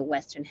in the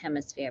Western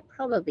Hemisphere,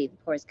 probably the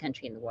poorest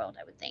country in the world,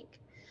 I would think.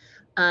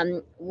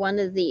 One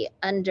of the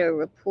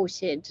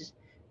underreported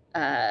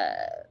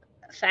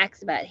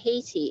facts about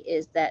Haiti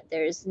is that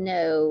there's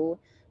no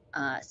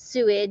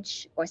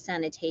sewage or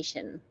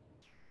sanitation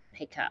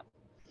pickup,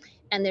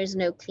 and there's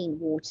no clean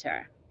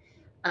water.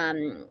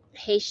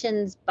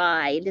 Haitians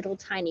buy little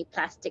tiny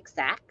plastic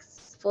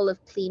sacks full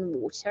of clean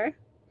water,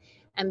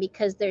 and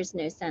because there's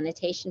no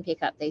sanitation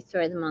pickup, they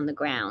throw them on the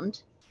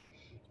ground,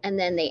 and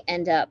then they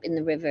end up in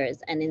the rivers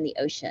and in the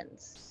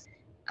oceans.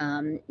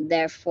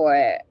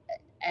 Therefore,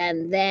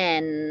 and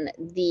then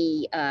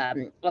the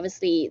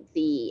obviously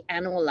the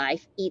animal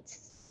life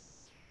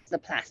eats the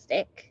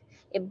plastic.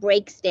 It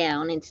breaks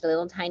down into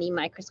little tiny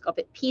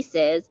microscopic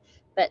pieces,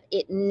 but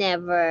it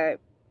never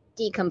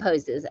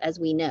decomposes, as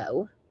we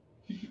know.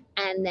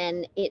 And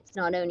then it's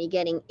not only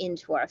getting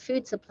into our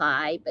food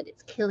supply, but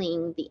it's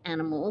killing the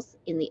animals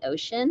in the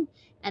ocean.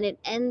 And it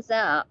ends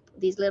up,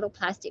 these little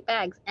plastic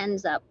bags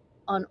ends up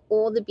on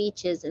all the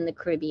beaches in the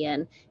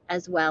Caribbean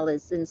as well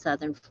as in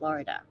southern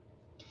Florida.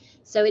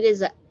 So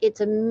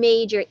it's a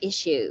major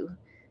issue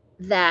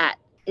that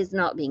is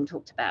not being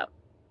talked about.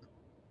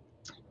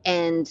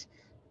 And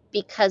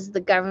because the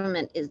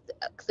government is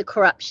the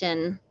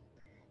corruption,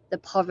 the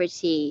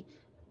poverty,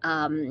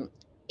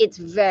 it's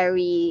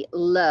very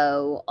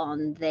low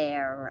on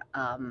their,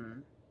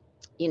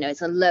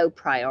 it's a low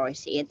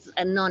priority. It's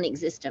a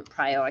non-existent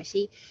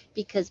priority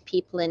because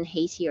people in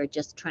Haiti are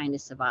just trying to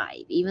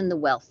survive. Even the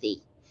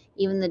wealthy,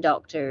 even the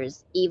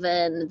doctors,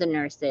 even the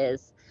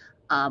nurses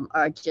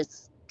are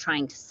just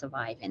trying to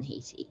survive in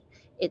Haiti.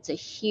 It's a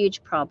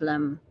huge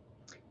problem.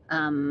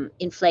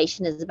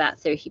 Inflation is about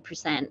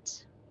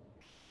 30%.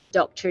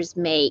 Doctors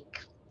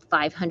make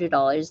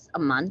 $500 a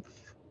month.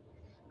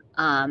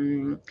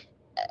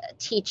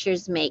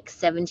 Teachers make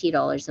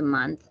 $70 a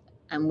month.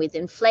 And with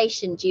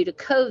inflation due to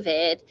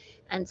COVID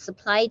and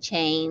supply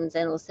chains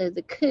and also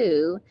the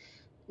coup,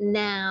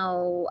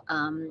 now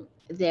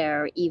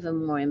they're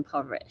even more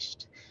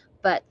impoverished.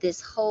 But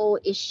this whole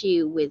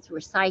issue with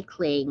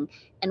recycling,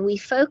 and we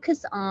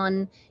focus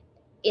on,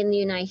 in the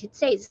United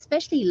States,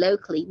 especially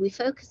locally, we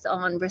focus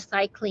on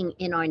recycling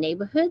in our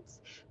neighborhoods,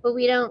 but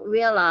we don't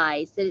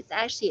realize that it's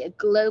actually a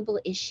global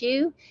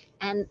issue,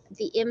 and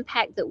the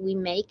impact that we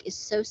make is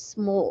so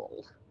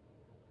small,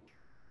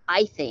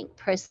 I think,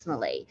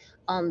 personally,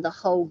 on the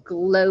whole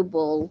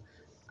global,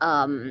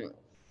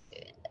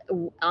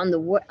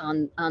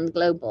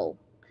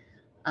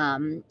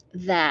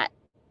 that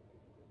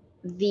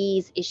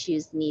these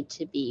issues need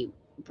to be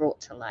brought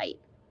to light.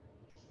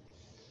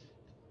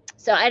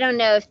 So I don't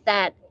know if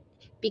that,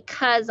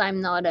 because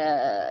I'm not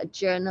a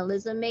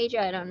journalism major,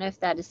 I don't know if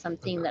that is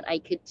something that I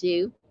could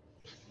do.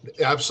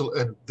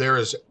 Absolutely. And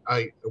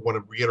I want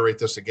to reiterate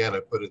this again. I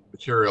put it in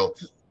material.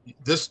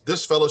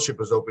 This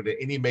fellowship is open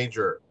to any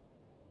major.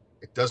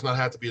 It does not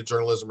have to be a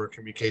journalism or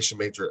communication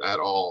major at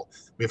all.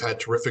 We've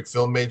had terrific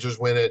film majors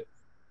win it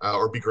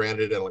or be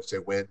granted, and let's say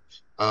win.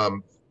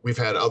 We've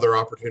had other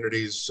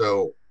opportunities.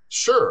 So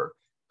sure,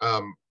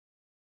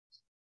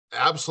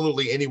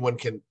 absolutely anyone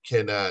can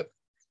get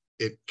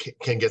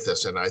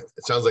this. And it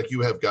sounds like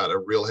you have got a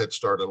real head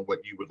start on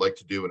what you would like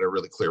to do and a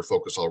really clear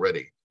focus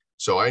already.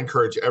 So I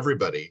encourage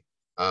everybody,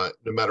 no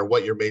matter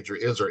what your major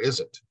is or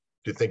isn't,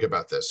 to think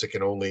about this. It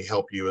can only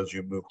help you as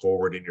you move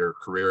forward in your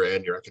career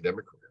and your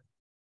academic career.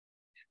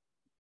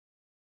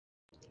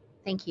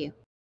 Thank you.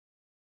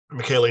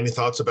 Michaela, any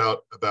thoughts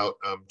about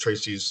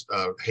Tracy's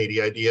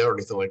Haiti idea or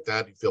anything like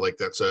that? Do you feel like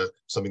that's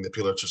something the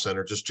Pulitzer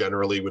Center just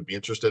generally would be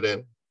interested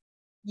in?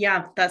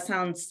 Yeah, that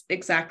sounds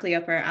exactly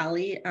up our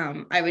alley.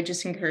 I would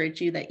just encourage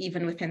you that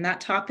even within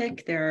that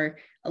topic, there are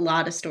a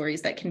lot of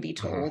stories that can be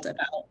told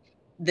about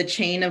the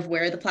chain of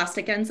where the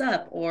plastic ends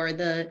up, or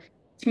the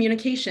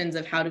communications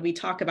of how do we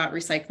talk about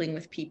recycling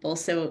with people.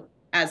 So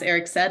as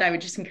Eric said, I would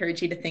just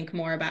encourage you to think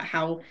more about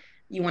how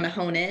you want to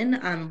hone in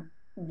on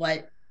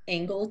what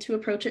angle to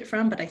approach it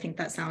from. But I think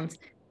that sounds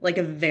like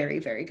a very,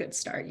 very good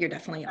start. You're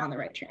definitely on the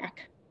right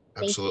track.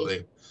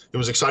 Absolutely. It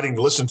was exciting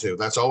to listen to.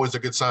 That's always a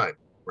good sign,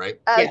 right?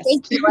 Yes.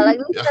 Thank you. Well, at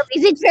least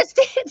somebody's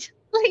interested.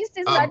 At least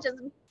it's not just.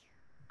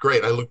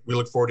 Great. We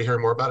look forward to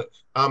hearing more about it.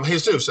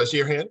 Jesus, I see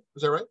your hand.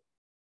 Is that right?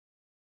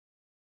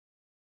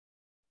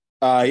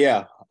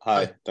 Yeah.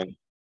 Hi.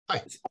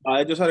 Hi.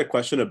 I just had a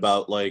question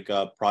about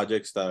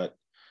projects that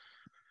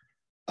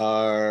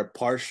are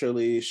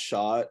partially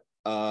shot.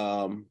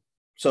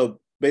 So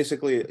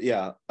basically,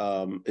 yeah.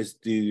 I'm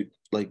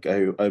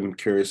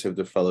curious if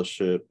the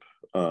fellowship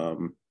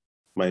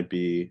might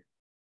be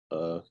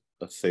a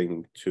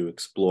thing to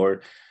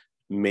explore,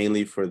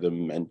 mainly for the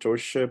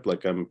mentorship.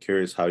 Like, I'm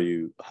curious how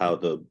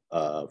the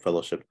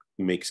fellowship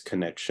makes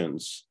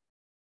connections.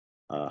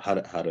 How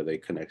do they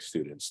connect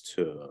students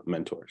to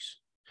mentors?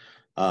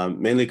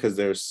 Mainly because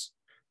there's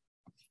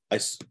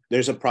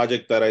a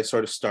project that I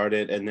sort of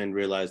started and then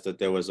realized that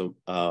there was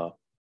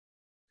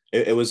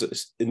it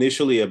was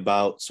initially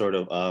about sort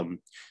of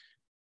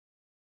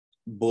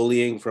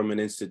bullying from an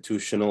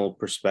institutional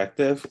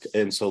perspective,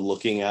 and so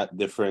looking at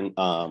different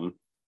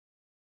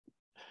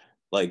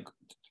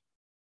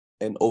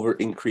an over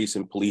increase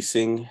in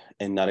policing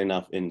and not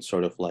enough in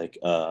sort of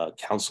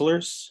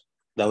counselors.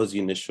 That was the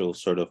initial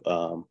sort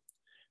of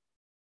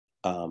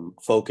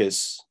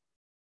focus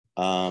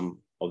of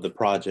the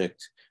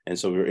project. And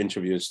so we were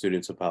interviewing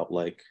students about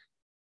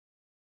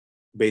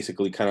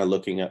basically kind of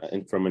looking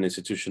at, from an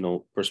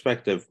institutional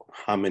perspective,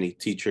 how many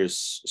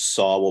teachers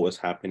saw what was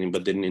happening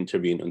but didn't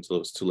intervene until it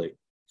was too late.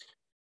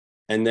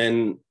 And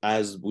then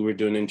as we were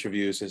doing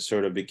interviews, it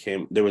sort of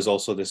became, there was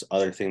also this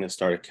other thing that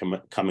started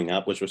coming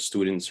up, which was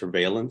student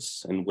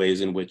surveillance, and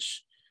ways in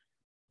which,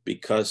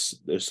 because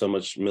there's so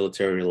much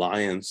military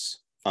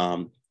reliance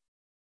to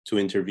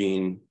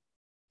intervene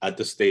at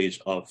the stage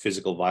of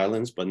physical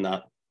violence, but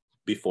not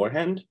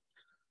beforehand.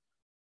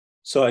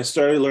 So I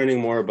started learning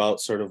more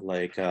about sort of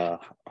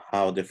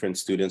how different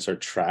students are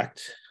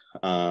tracked,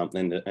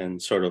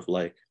 and sort of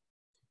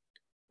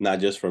not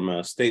just from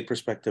a state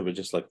perspective, but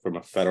just from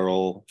a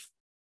federal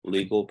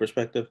legal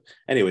perspective.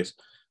 Anyways,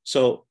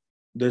 so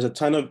there's a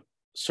ton of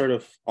sort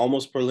of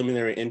almost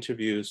preliminary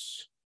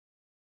interviews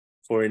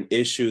for an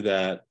issue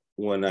that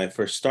when I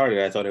first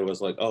started, I thought it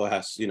was like, oh, it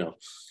has, you know,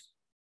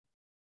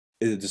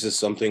 this is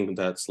something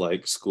that's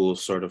like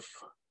schools sort of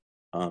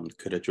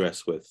could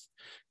address with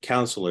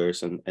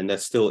counselors, and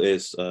that still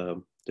is,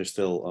 there's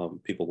still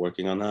people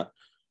working on that.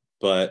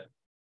 But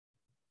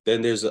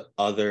then there's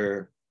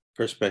other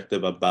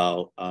perspective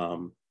about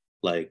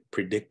like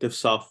predictive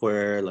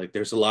software. Like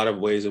there's a lot of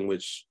ways in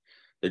which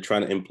they're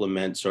trying to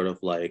implement sort of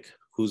like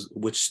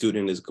which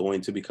student is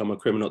going to become a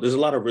criminal. There's a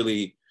lot of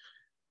really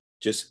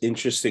just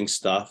interesting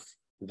stuff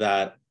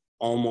that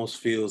almost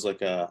feels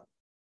like a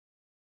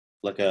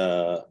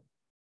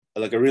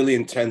really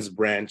intense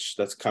branch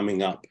that's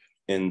coming up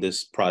in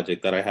this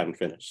project that I haven't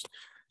finished.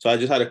 So I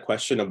just had a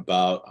question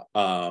about,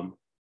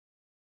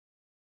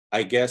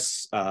 I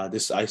guess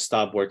I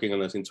stopped working on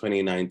this in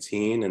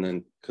 2019, and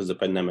then because the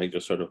pandemic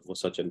just sort of was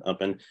such an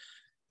up and,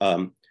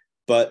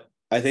 but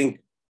I think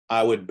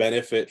I would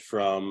benefit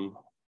from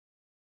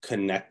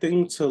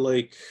connecting to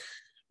like,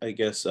 I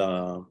guess,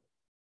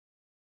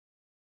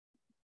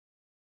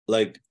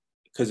 like,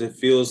 because it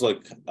feels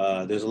like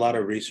there's a lot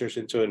of research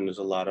into it, and there's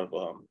a lot of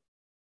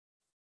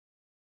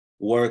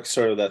work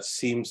sort of that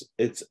seems,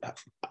 it's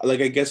like,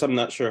 I guess I'm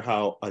not sure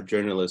how a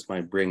journalist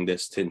might bring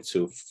this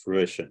into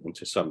fruition,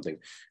 into something.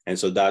 And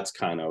so that's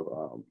kind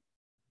of,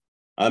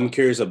 I'm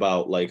curious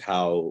about like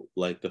how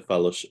like the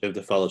fellowship, if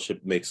the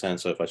fellowship makes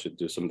sense, or if I should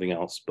do something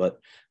else. But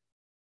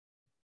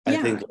I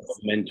think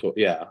mentor,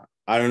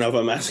 I don't know if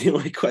I'm asking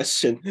my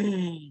question.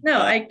 No,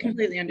 I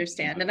completely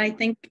understand. And I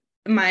think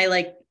my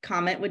like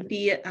comment would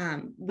be,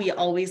 we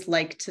always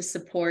like to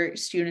support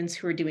students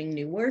who are doing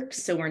new work.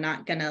 So we're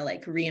not gonna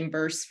like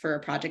reimburse for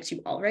a project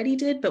you already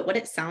did, but what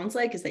it sounds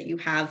like is that you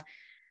have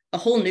a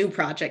whole new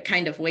project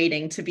kind of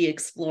waiting to be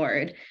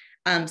explored.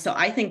 So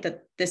I think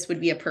that this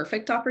would be a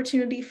perfect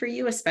opportunity for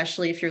you,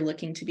 especially if you're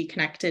looking to be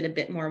connected a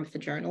bit more with the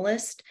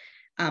journalist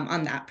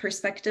on that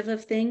perspective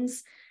of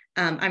things.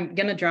 I'm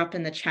gonna drop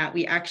in the chat.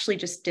 We actually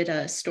just did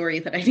a story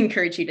that I'd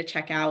encourage you to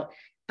check out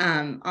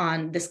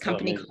on this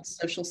company called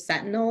Social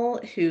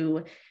Sentinel,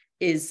 who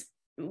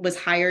was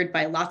hired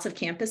by lots of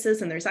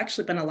campuses. And there's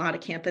actually been a lot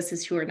of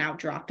campuses who are now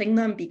dropping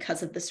them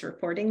because of this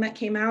reporting that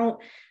came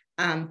out.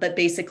 But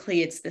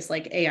basically it's this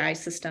like AI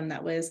system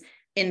that was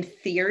in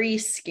theory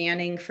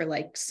scanning for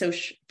like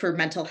for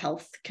mental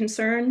health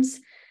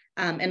concerns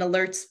and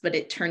alerts, but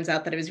it turns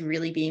out that it was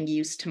really being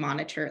used to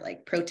monitor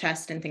like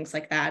protests and things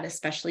like that,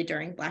 especially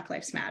during Black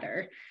Lives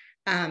Matter.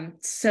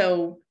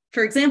 So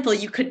for example,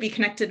 you could be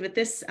connected with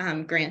this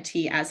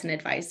grantee as an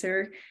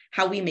advisor.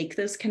 How we make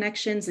those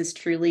connections is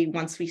truly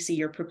once we see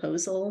your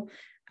proposal,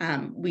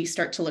 we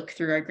start to look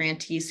through our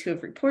grantees who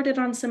have reported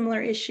on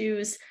similar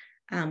issues.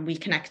 We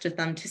connect with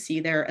them to see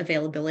their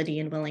availability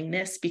and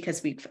willingness,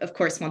 because we of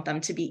course want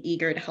them to be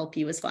eager to help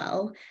you as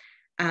well.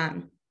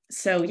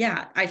 So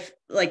yeah,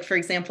 like, for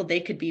example, they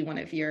could be one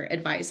of your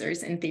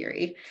advisors in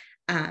theory.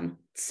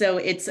 So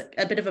it's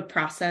a bit of a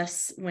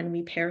process when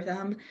we pair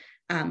them.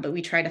 But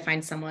we try to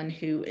find someone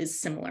who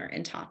is similar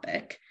in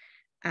topic.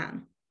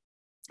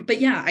 But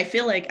yeah, I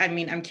feel like, I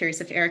mean, I'm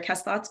curious if Eric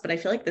has thoughts, but I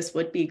feel like this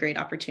would be a great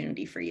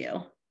opportunity for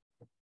you.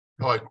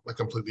 Oh, I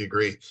completely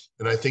agree.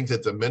 And I think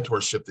that the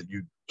mentorship that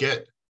you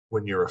get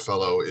when you're a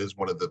fellow is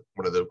one of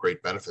the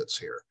great benefits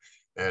here.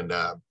 And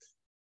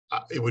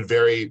it would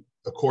vary,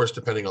 of course,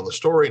 depending on the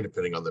story and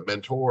depending on the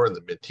mentor and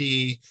the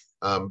mentee.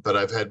 But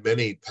I've had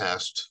many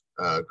past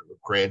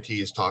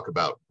grantees talk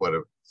about what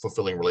a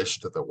fulfilling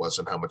relationship that was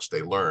and how much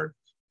they learned.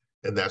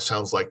 And that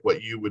sounds like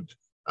what you would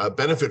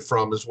benefit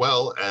from, as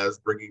well as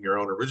bringing your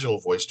own original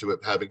voice to it.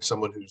 Having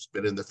someone who's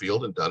been in the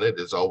field and done it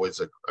is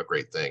always a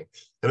great thing.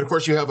 And of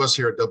course, you have us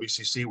here at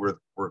WCC.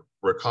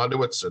 We're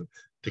conduits and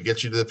to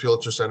get you to the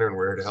Pulitzer Center, and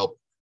we're here to help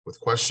with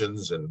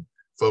questions and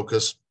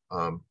focus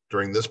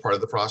during this part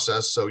of the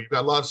process. So you've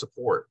got a lot of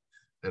support,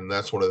 and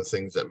that's one of the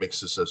things that makes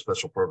this a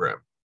special program.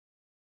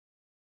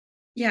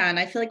 Yeah, and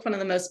I feel like one of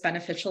the most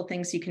beneficial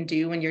things you can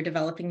do when you're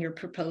developing your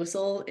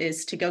proposal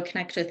is to go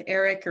connect with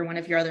Eric or one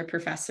of your other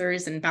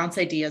professors and bounce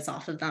ideas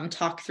off of them,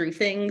 talk through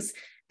things,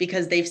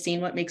 because they've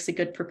seen what makes a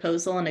good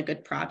proposal and a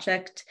good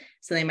project.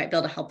 So they might be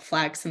able to help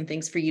flag some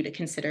things for you to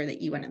consider that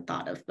you hadn't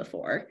thought of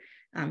before.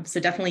 So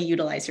definitely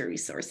utilize your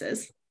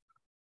resources.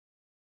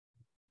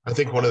 I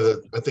think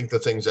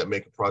the things that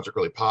make a project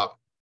really pop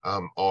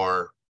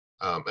are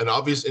an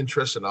obvious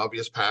interest and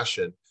obvious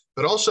passion,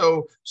 but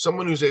also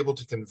someone who's able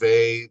to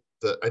convey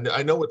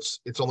I know it's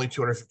only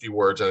 250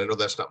 words, and I know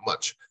that's not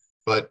much,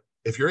 but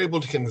if you're able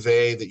to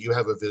convey that you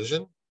have a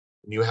vision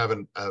and you have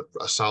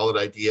a solid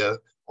idea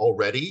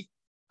already,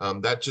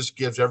 that just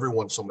gives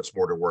everyone so much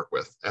more to work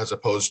with, as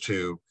opposed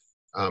to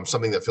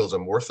something that feels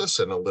amorphous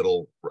and a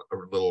little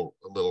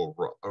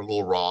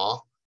raw.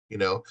 You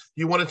know,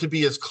 you want it to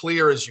be as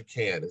clear as you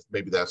can.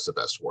 Maybe that's the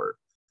best word.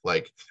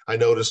 Like, I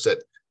noticed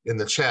that in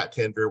the chat,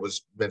 Tanvir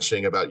was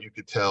mentioning about you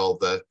could tell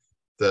the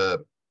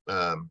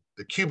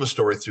Cuba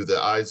story through the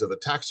eyes of a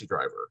taxi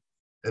driver,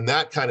 and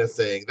that kind of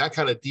thing, that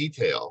kind of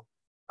detail,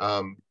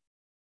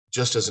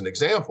 just as an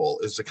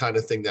example, is the kind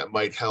of thing that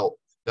might help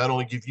not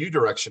only give you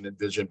direction and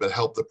vision, but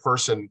help the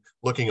person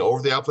looking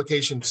over the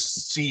application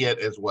see it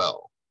as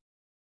well.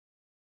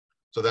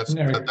 So that's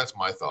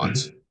my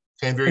thoughts.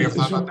 Tanvir, you have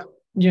thought about that?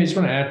 Yeah, I just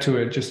want to add to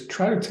it. Just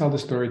try to tell the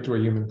story through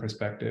a human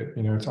perspective.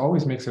 You know, it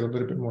always makes it a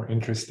little bit more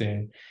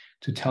interesting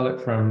to tell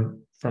it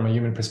from a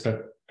human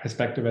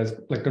perspective, as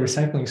like the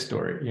recycling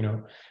story. You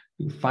know,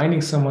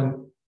 finding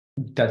someone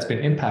that's been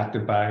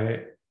impacted by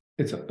it,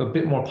 it's a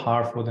bit more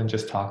powerful than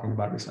just talking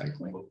about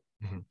recycling.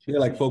 Mm-hmm. Yeah,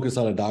 like focus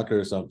on a doctor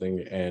or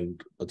something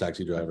and a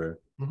taxi driver.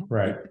 Mm-hmm.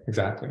 Right,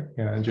 exactly.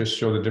 Yeah, and just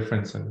show the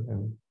difference,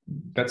 and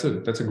that's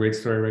a great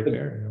story right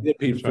there. You know? They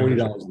paid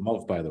 $40 a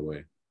month, by the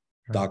way.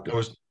 Doctor. I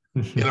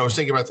was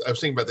thinking about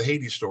the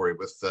Haiti story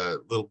with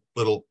the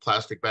little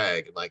plastic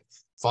bag, and like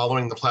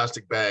following the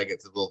plastic bag at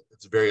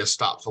its various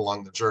stops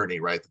along the journey,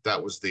 right?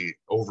 That was the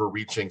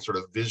overreaching sort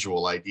of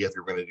visual idea if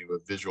you're going to do a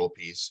visual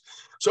piece.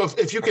 So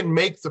if you can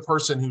make the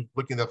person who's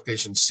looking at the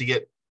application see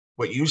it,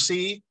 what you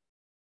see,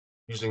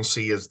 using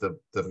see as the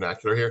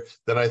vernacular here,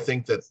 then I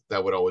think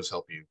that would always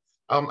help you.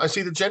 I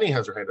see that Jenny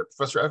has her hand up.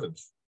 Professor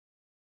Evans.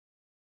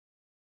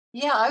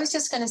 Yeah, I was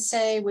just going to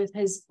say with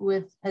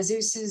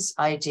Jesus's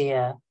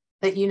idea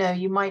that, you know,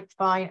 you might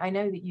find, I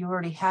know that you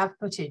already have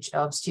footage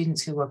of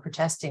students who were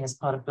protesting as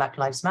part of Black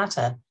Lives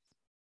Matter.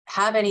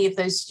 Have any of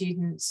those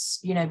students,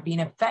 you know, been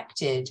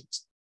affected,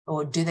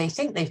 or do they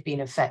think they've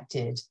been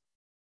affected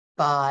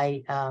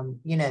by,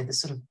 you know, the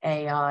sort of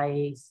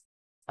AI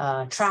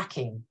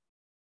tracking?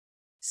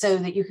 So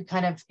that you could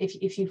kind of,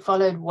 if you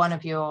followed one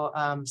of your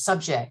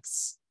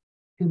subjects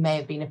who may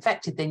have been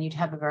affected, then you'd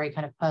have a very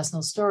kind of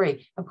personal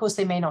story. Of course,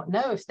 they may not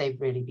know if they've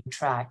really been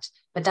tracked,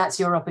 but that's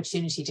your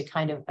opportunity to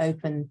kind of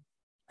open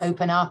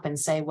up and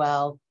say,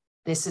 well,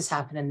 this has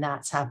happened and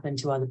that's happened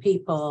to other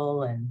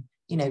people. And,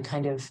 you know,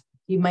 kind of,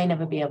 you may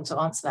never be able to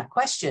answer that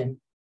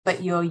question,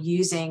 but you're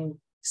using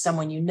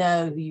someone you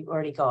know who you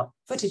already got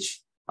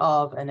footage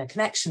of and a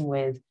connection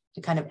with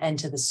to kind of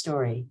enter the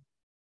story.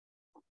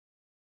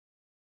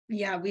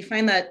 Yeah, we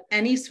find that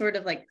any sort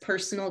of like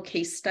personal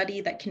case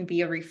study that can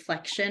be a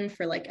reflection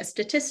for like a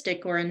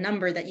statistic or a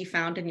number that you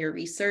found in your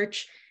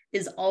research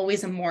is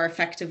always a more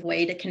effective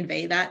way to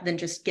convey that than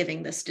just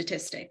giving the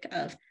statistic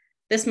of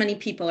this many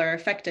people are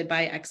affected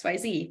by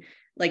XYZ.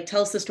 Like,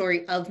 tell us the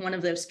story of one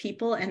of those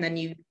people, and then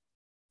you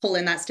pull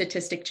in that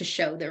statistic to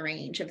show the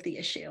range of the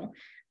issue.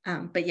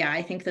 But yeah,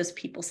 I think those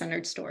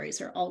people-centered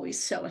stories are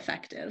always so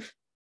effective.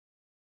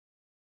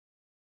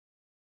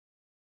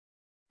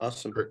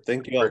 Awesome.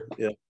 Thank you all.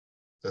 Yeah.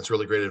 That's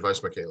really great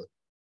advice, Michaela.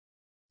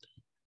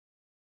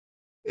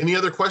 Any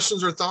other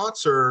questions or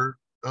thoughts or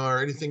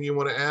anything you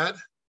want to add?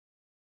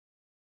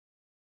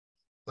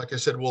 Like I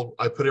said,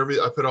 I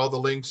put all the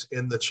links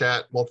in the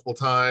chat multiple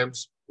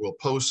times. We'll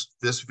post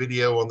this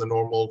video on the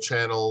normal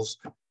channels.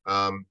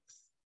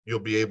 You'll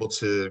be able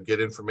to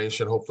get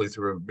information hopefully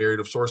through a myriad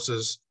of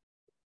sources.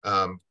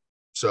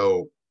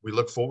 So we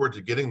look forward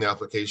to getting the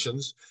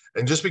applications.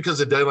 And just because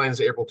the deadline is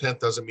April 10th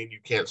doesn't mean you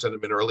can't send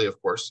them in early, of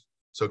course.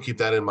 So keep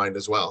that in mind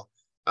as well.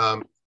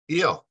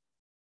 EL.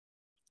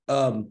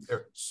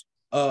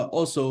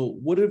 Also,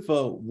 what if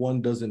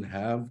one doesn't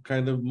have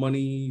kind of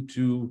money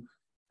to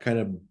kind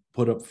of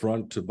put up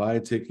front to buy a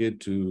ticket,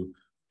 to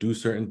do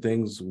certain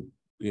things,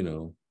 you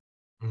know?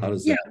 How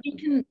does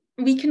that?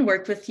 we can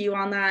work with you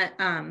on that,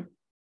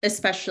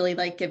 especially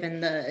like given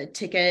the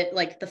ticket,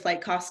 like the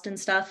flight cost and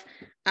stuff.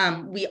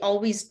 We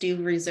always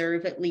do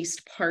reserve at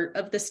least part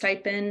of the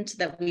stipend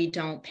that we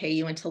don't pay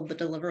you until the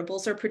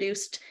deliverables are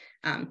produced,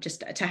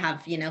 just to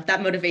have, you know,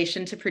 that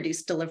motivation to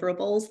produce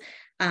deliverables.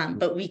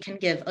 But we can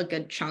give a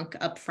good chunk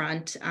up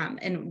front,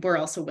 and we're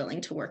also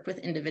willing to work with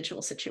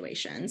individual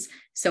situations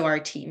so our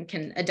team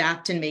can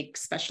adapt and make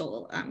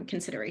special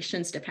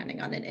considerations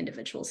depending on an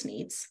individual's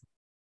needs.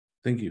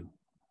 Thank you.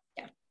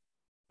 Yeah,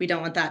 we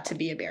don't want that to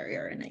be a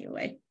barrier in any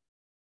way.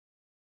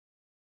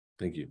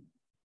 Thank you.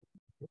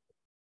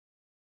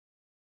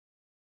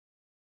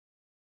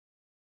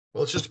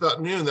 Well, it's just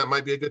about noon. That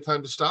might be a good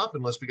time to stop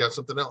unless we got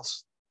something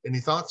else. Any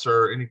thoughts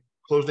or any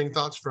closing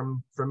thoughts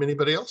from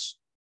anybody else?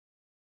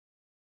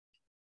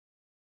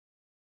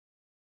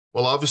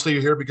 Well, obviously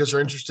you're here because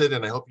you're interested,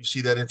 and I hope you see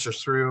that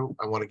interest through.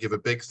 I want to give a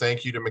big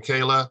thank you to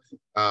Michaela.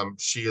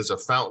 She is a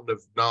fountain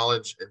of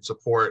knowledge and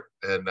support,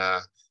 and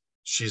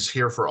she's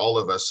here for all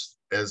of us,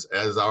 as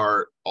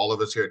are all of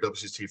us here at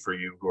WCC for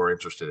you who are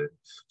interested in.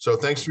 So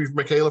thanks to you,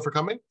 Michaela, for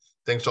coming.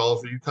 Thanks to all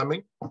of you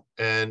coming,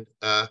 and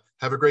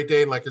have a great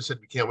day. And like I said,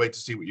 we can't wait to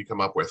see what you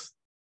come up with.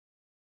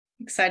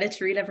 Excited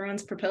to read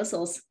everyone's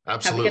proposals.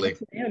 Absolutely.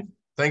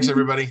 Thanks,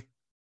 everybody.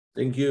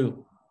 Thank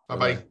you.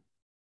 Bye-bye.